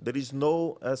 There is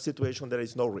no situation, there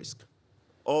is no risk.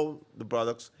 All the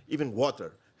products, even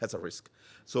water, has a risk.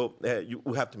 So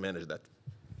we have to manage that.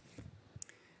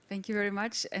 Thank you very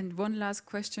much. And one last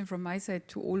question from my side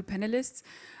to all panelists.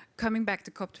 Coming back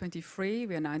to COP23,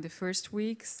 we are now in the first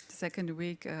week, the second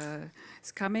week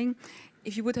is coming.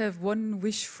 If you would have one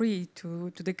wish free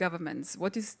to the governments,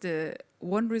 what is the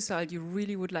one result you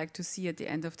really would like to see at the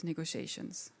end of the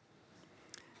negotiations?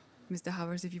 Mr.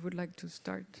 Howers, if you would like to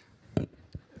start.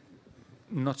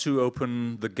 Not to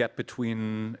open the gap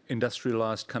between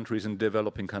industrialized countries and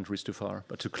developing countries too far,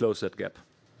 but to close that gap.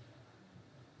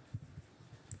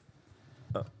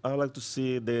 I would like to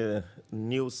see the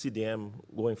new CDM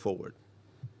going forward.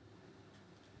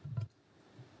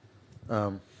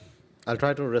 I'll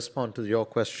try to respond to your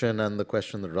question and the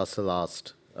question that Russell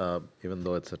asked, even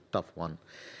though it's a tough one.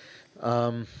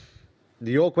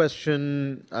 Your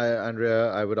question,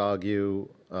 Andrea, I would argue,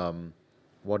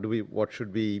 what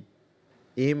should we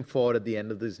aim for at the end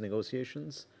of these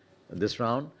negotiations, this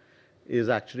round, is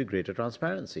actually greater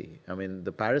transparency. I mean,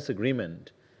 the Paris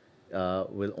Agreement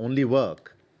will only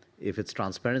work if its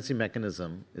transparency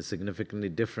mechanism is significantly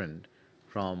different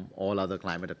from all other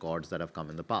climate accords that have come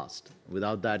in the past.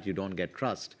 Without that, you don't get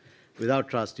trust. Without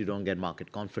trust, you don't get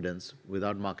market confidence.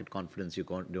 Without market confidence, you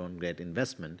don't get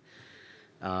investment,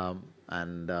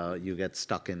 and you get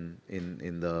stuck in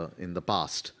the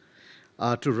past.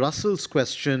 To Russell's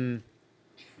question,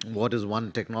 what is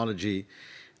one technology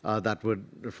that would,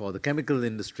 for the chemical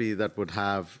industry, that would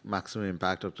have maximum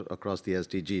impact across the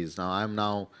SDGs? Now, I'm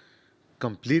now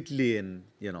completely in,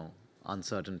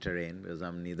 uncertain terrain because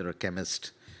I'm neither a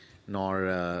chemist nor,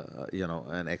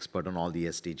 an expert on all the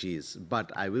SDGs.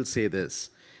 But I will say this: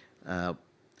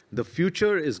 the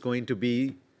future is going to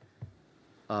be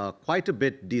quite a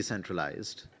bit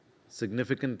decentralized,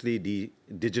 significantly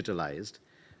digitalized,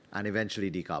 and eventually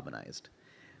decarbonized.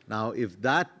 Now,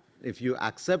 if you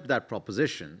accept that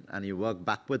proposition and you work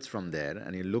backwards from there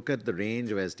and you look at the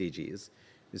range of SDGs,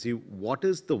 you see what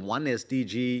is the one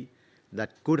SDG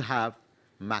that could have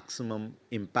maximum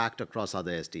impact across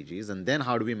other SDGs, and then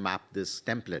how do we map this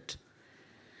template?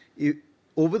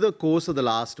 Over the course of the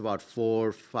last about 4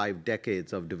 or 5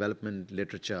 decades of development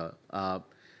literature,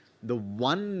 the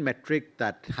one metric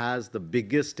that has the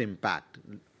biggest impact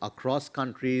across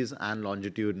countries and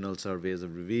longitudinal surveys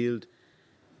have revealed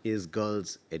is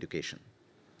girls' education.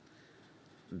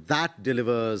 That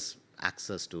delivers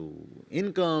access to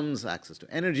incomes, access to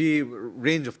energy,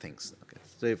 range of things. Okay.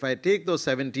 So if I take those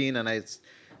 17 and I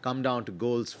come down to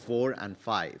goals 4 and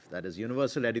 5, that is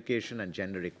universal education and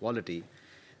gender equality,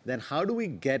 then how do we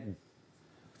get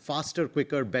faster,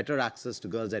 quicker, better access to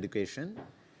girls' education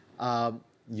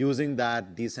using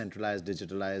that decentralized,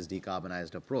 digitalized,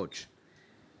 decarbonized approach.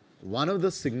 One of the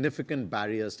significant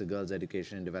barriers to girls'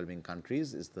 education in developing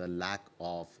countries is the lack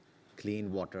of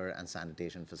clean water and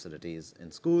sanitation facilities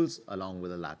in schools, along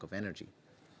with a lack of energy.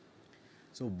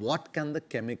 So what can the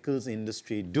chemicals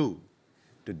industry do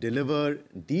to deliver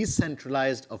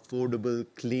decentralized, affordable,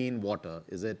 clean water?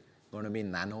 Is it going to be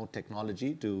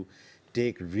nanotechnology to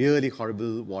take really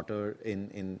horrible water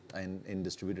in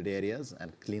distributed areas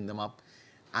and clean them up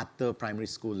at the primary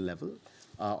school level?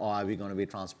 Or are we going to be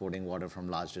transporting water from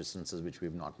large distances, which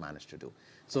we've not managed to do?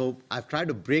 So I've tried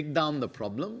to break down the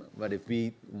problem, but if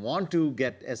we want to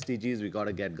get SDGs, we've got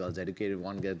to get girls educated. We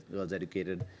want to get girls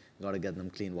educated, we've got to get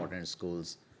them clean water in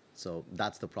schools. So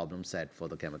that's the problem set for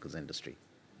the chemicals industry.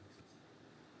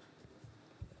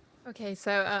 Okay,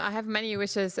 so I have many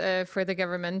wishes for the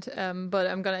government, but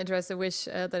I'm going to address a wish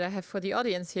that I have for the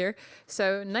audience here.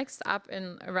 So next up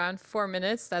in around 4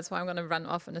 minutes, that's why I'm going to run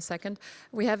off in a second,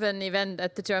 we have an event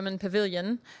at the German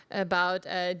Pavilion about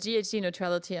GHG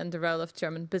neutrality and the role of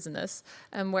German business,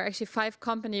 where actually 5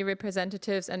 company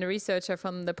representatives and a researcher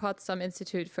from the Potsdam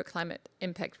Institute for Climate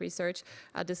Impact Research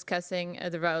are discussing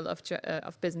the role of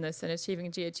business in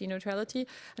achieving GHG neutrality,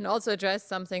 and also address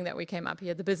something that we came up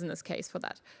here, the business case for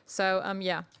that. So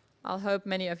yeah, I'll hope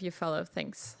many of you follow.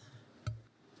 Thanks.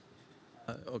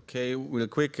 Okay, real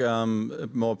quick,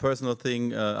 more personal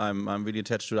thing. I'm really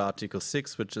attached to Article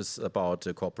 6, which is about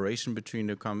cooperation between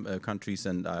the countries,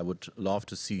 and I would love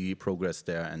to see progress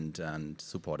there and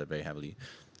support it very heavily.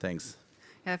 Thanks.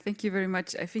 Yeah, thank you very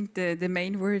much. I think the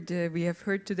main word we have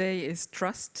heard today is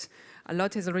trust. A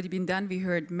lot has already been done. We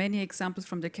heard many examples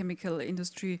from the chemical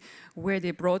industry where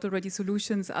they brought already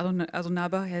solutions.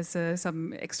 Adonaba has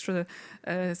some extra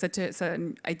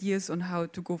ideas on how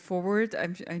to go forward.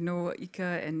 I know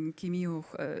ICCA and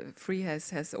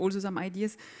Chemie³ has also some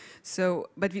ideas. So,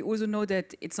 but we also know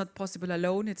that it's not possible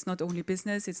alone. It's not only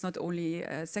business. It's not only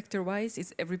sector-wise.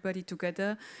 It's everybody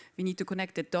together. We need to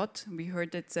connect the dot. We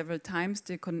heard that several times.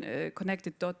 The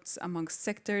connected dots amongst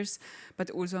sectors,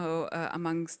 but also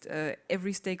amongst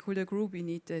every stakeholder group. We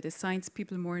need the science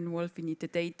people more involved. We need the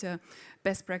data,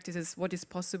 best practices, what is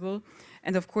possible.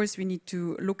 And of course, we need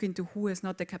to look into who has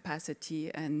not the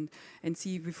capacity and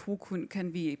see with who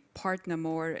can we partner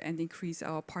more and increase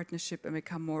our partnership and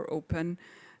become more open.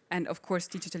 And of course,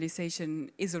 digitalization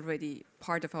is already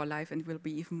part of our life and will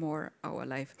be even more our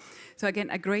life. So again,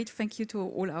 a great thank you to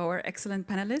all our excellent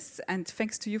panelists, and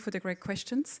thanks to you for the great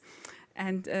questions.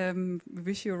 And we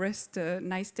wish you a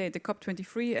nice day at the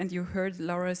COP23. And you heard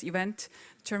Laura's event.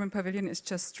 The German Pavilion is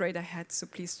just straight ahead, so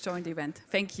please join the event.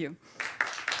 Thank you.